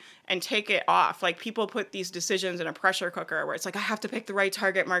it and take it off. Like people put these decisions in a pressure cooker where it's like, I have to pick the right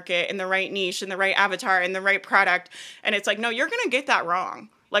target market and the right niche and the right avatar and the right product. And it's like, no, you're going to get that wrong.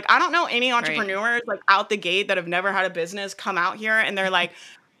 Like, I don't know any entrepreneurs like out the gate that have never had a business come out here and they're like,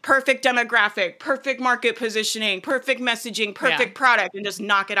 perfect demographic, perfect market positioning, perfect messaging, perfect product, and just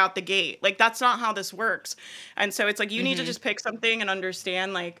knock it out the gate. Like, that's not how this works. And so it's like, you need to just pick something and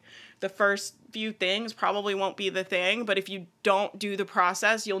understand, like, the first few things probably won't be the thing, but if you don't do the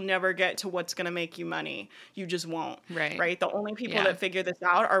process, you'll never get to what's going to make you money. You just won't. Right? The only people that figure this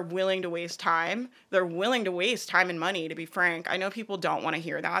out are willing to waste time. They're willing to waste time and money, to be frank. I know people don't want to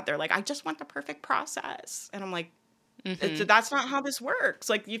hear that. They're like, I just want the perfect process. And I'm like, that's not how this works.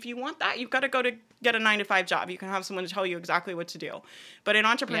 Like, if you want that, you've got to go to get a 9-to-5 job. You can have someone to tell you exactly what to do. But in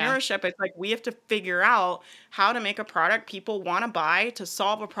entrepreneurship, it's like we have to figure out how to make a product people want to buy, to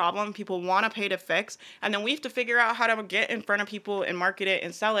solve a problem people want to pay to fix. And then we have to figure out how to get in front of people and market it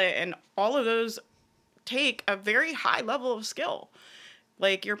and sell it. And all of those take a very high level of skill.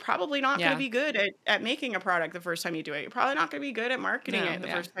 Like, you're probably not going to be good at making a product the first time you do it. You're probably not going to be good at marketing it the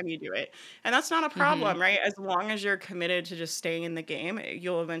first time you do it. And that's not a problem, right? As long as you're committed to just staying in the game,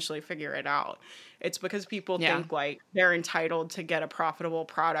 you'll eventually figure it out. It's because people think like they're entitled to get a profitable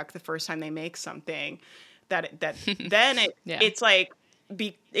product the first time they make something that then it's like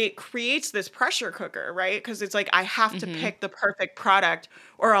it creates this pressure cooker, right? Because it's like, I have to pick the perfect product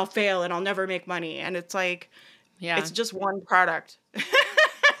or I'll fail and I'll never make money. And it's like, it's just one product.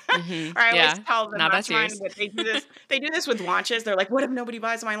 Or I always tell them mastermind that they do this with launches. They're like, what if nobody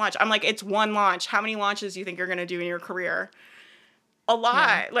buys my launch? I'm like, it's one launch. How many launches do you think you're going to do in your career? A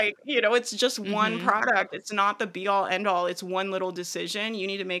lot. Like, it's just one product. It's not the be all end all. It's one little decision. You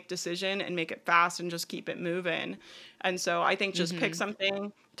need to make decision and make it fast and just keep it moving. And so I think just pick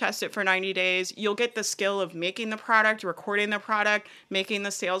something, test it for 90 days. You'll get the skill of making the product, recording the product, making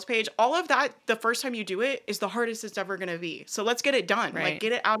the sales page. All of that, the first time you do it, is the hardest it's ever going to be. So let's get it done. Like,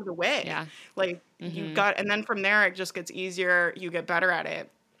 get it out of the way. Like, and then from there, it just gets easier. You get better at it.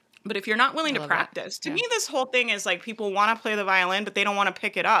 But if you're not willing to practice, to me, this whole thing is like, people want to play the violin, but they don't want to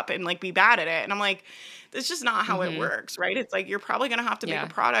pick it up and like be bad at it. And I'm like, it's just not how it works, right? It's like, you're probably going to have to make a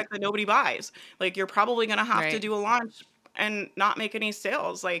product that nobody buys. Like, you're probably going to have to do a launch and not make any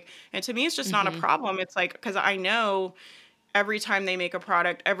sales. Like, and to me, it's just not a problem. It's like, because I know every time they make a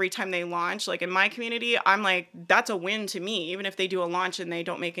product, every time they launch, like in my community, I'm like, that's a win to me, even if they do a launch and they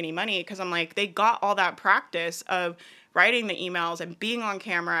don't make any money. Because I'm like, they got all that practice of writing the emails and being on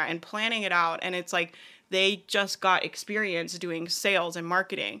camera and planning it out. And it's like, they just got experience doing sales and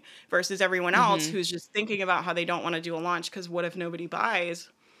marketing versus everyone else who's just thinking about how they don't want to do a launch because what if nobody buys?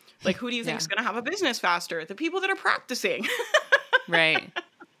 Like, who do you think is going to have a business faster? The people that are practicing. Right.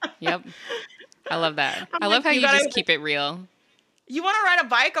 Yep. I love that. I love how you just keep it real. You want to ride a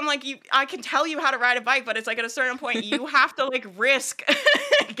bike? I'm like, I can tell you how to ride a bike, but it's like at a certain point, you have to like risk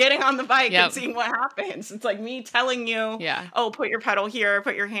getting on the bike and seeing what happens. It's like me telling you, oh, put your pedal here,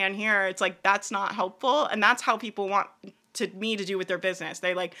 put your hand here. It's like, that's not helpful. And that's how people want me to do with their business.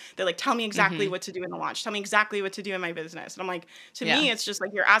 They're like, tell me exactly what to do in the launch. Tell me exactly what to do in my business. And I'm like, to me, it's just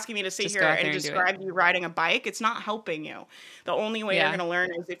like, you're asking me to sit here and describe you riding a bike. It's not helping you. The only way you're going to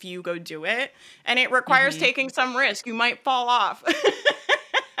learn is if you go do it. And it requires taking some risk. You might fall off.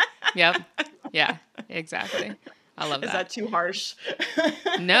 Yep. Yeah, exactly. I love that. Is that too harsh?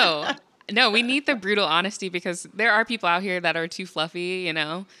 No, we need the brutal honesty because there are people out here that are too fluffy,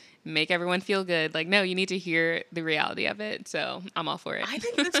 make everyone feel good. Like, no, you need to hear the reality of it. So I'm all for it. I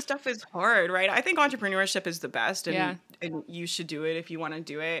think this stuff is hard, right? I think entrepreneurship is the best and you should do it if you want to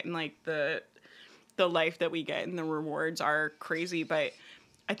do it. And like the life that we get and the rewards are crazy, but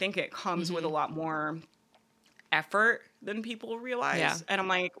I think it comes with a lot more effort than people realize. Yeah. And I'm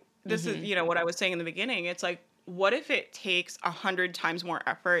like, this is, you know, what I was saying in the beginning. It's like, what if it takes 100 times more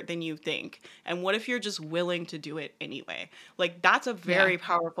effort than you think? And what if you're just willing to do it anyway? Like, that's a very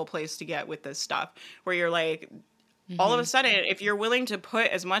powerful place to get with this stuff, where you're like, all of a sudden, if you're willing to put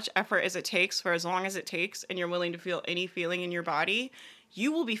as much effort as it takes for as long as it takes, and you're willing to feel any feeling in your body,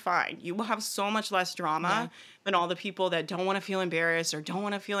 you will be fine. You will have so much less drama than all the people that don't want to feel embarrassed or don't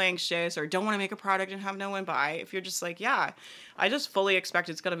want to feel anxious or don't want to make a product and have no one buy. If you're just like, yeah, I just fully expect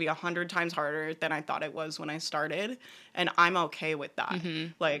it's going to be 100 times harder than I thought it was when I started. And I'm okay with that.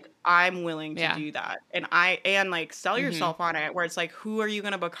 Like, I'm willing to do that. And like, sell yourself on it, where it's like, who are you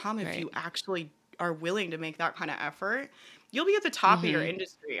going to become if you actually are willing to make that kind of effort? You'll be at the top of your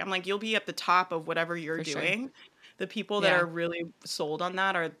industry. I'm like, you'll be at the top of whatever you're doing. Sure. The people that are really sold on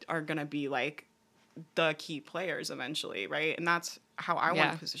that are going to be like the key players eventually, right? And that's how I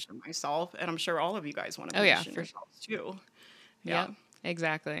want to position myself. And I'm sure all of you guys want to position yourselves too. Yeah,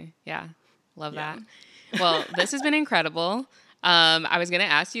 exactly. Yeah. Love that. Well, this has been incredible. I was going to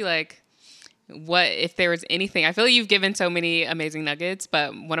ask you, like, what if there was anything, I feel like you've given so many amazing nuggets,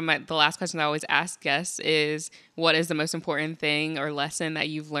 but the last questions I always ask guests is, what is the most important thing or lesson that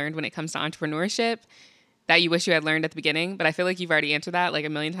you've learned when it comes to entrepreneurship that you wish you had learned at the beginning? But I feel like you've already answered that like a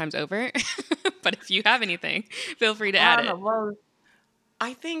million times over. But if you have anything, feel free to add it. Well,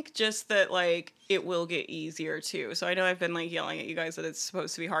 I think just that, like, it will get easier too. So I know I've been like yelling at you guys that it's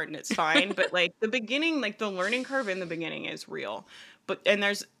supposed to be hard and it's fine, but like the beginning, like the learning curve in the beginning is real.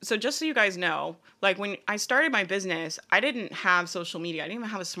 So just so you guys know, like when I started my business, I didn't have social media. I didn't even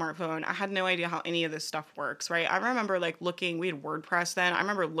have a smartphone. I had no idea how any of this stuff works, right? I remember like we had WordPress then. I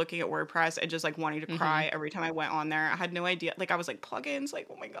remember looking at WordPress and just like wanting to cry every time I went on there. I had no idea. Like I was like, plugins, like,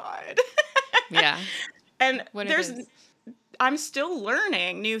 oh my God. Yeah. And I'm still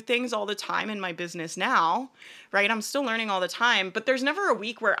learning new things all the time in my business now, right? I'm still learning all the time, but there's never a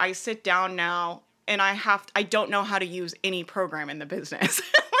week where I sit down now and I don't know how to use any program in the business.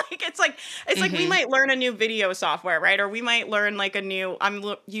 It's like we might learn a new video software, right? Or we might learn like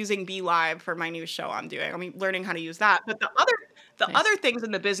I'm using Be Live for my new show I'm doing. I'm learning how to use that. But the other things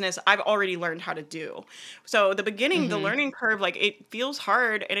in the business I've already learned how to do. So the beginning, the learning curve, like it feels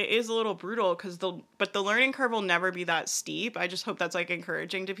hard and it is a little brutal but the learning curve will never be that steep. I just hope that's like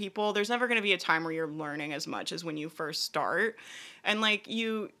encouraging to people. There's never going to be a time where you're learning as much as when you first start. And like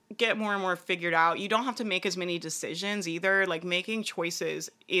you get more and more figured out. You don't have to make as many decisions either. Like making choices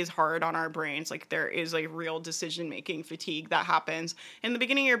is hard on our brains. Like there is like real decision-making fatigue that happens. In the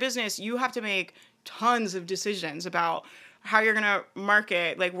beginning of your business, you have to make tons of decisions about how you're going to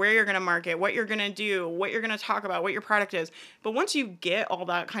market, like where you're going to market, what you're going to do, what you're going to talk about, what your product is. But once you get all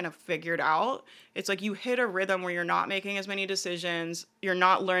that kind of figured out, it's like you hit a rhythm where you're not making as many decisions, you're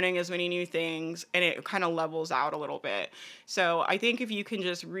not learning as many new things, and it kind of levels out a little bit. So I think if you can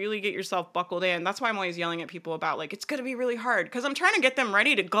just really get yourself buckled in, that's why I'm always yelling at people about like, it's going to be really hard, because I'm trying to get them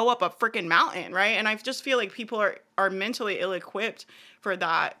ready to go up a freaking mountain, right? And I just feel like people are mentally ill-equipped for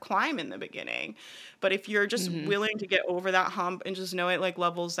that climb in the beginning. But if you're just willing to get over that hump and just know it like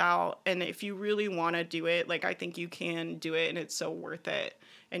levels out, and if you really want to do it, like I think you can do it, and it's so worth it.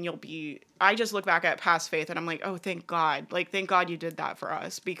 And I just look back at past Faith and I'm like, oh, thank God. Like, thank God you did that for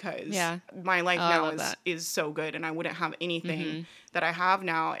us, because my life now is so good, and I wouldn't have anything that I have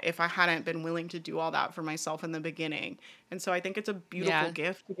now if I hadn't been willing to do all that for myself in the beginning. And so I think it's a beautiful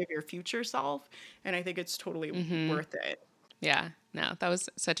gift to give your future self, and I think it's totally worth it. Yeah, no, that was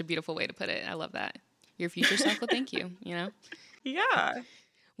such a beautiful way to put it. I love that. Your future self will thank you, you know? Yeah.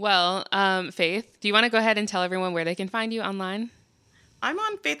 Well, Faith, do you want to go ahead and tell everyone where they can find you online? I'm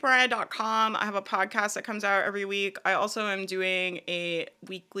on faithmariah.com. I have a podcast that comes out every week. I also am doing a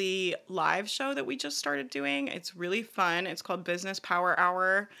weekly live show that we just started doing. It's really fun. It's called Business Power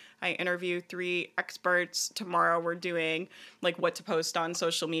Hour. I interview 3 experts. Tomorrow we're doing like what to post on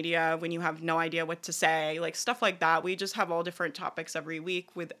social media when you have no idea what to say, like stuff like that. We just have all different topics every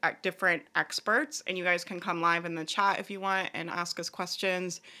week with different experts, and you guys can come live in the chat if you want and ask us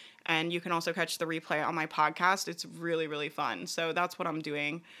questions. And you can also catch the replay on my podcast. It's really, really fun. So that's what I'm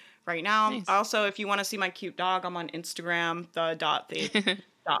doing right now. Nice. Also, if you want to see my cute dog, I'm on Instagram,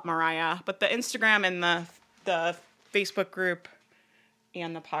 _Mariah. But the Instagram and the Facebook group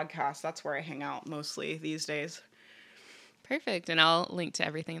and the podcast, that's where I hang out mostly these days. Perfect. And I'll link to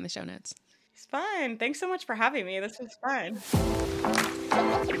everything in the show notes. It's fun. Thanks so much for having me. This was fun.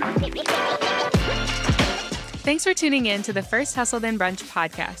 Thanks for tuning in to the First Hustle Then Brunch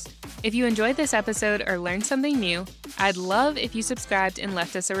podcast. If you enjoyed this episode or learned something new, I'd love if you subscribed and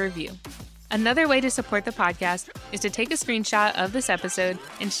left us a review. Another way to support the podcast is to take a screenshot of this episode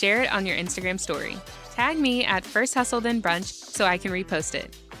and share it on your Instagram story. tag me at First Hustle Then Brunch so I can repost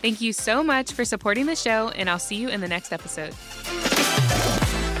it. Thank you so much for supporting the show, and I'll see you in the next episode.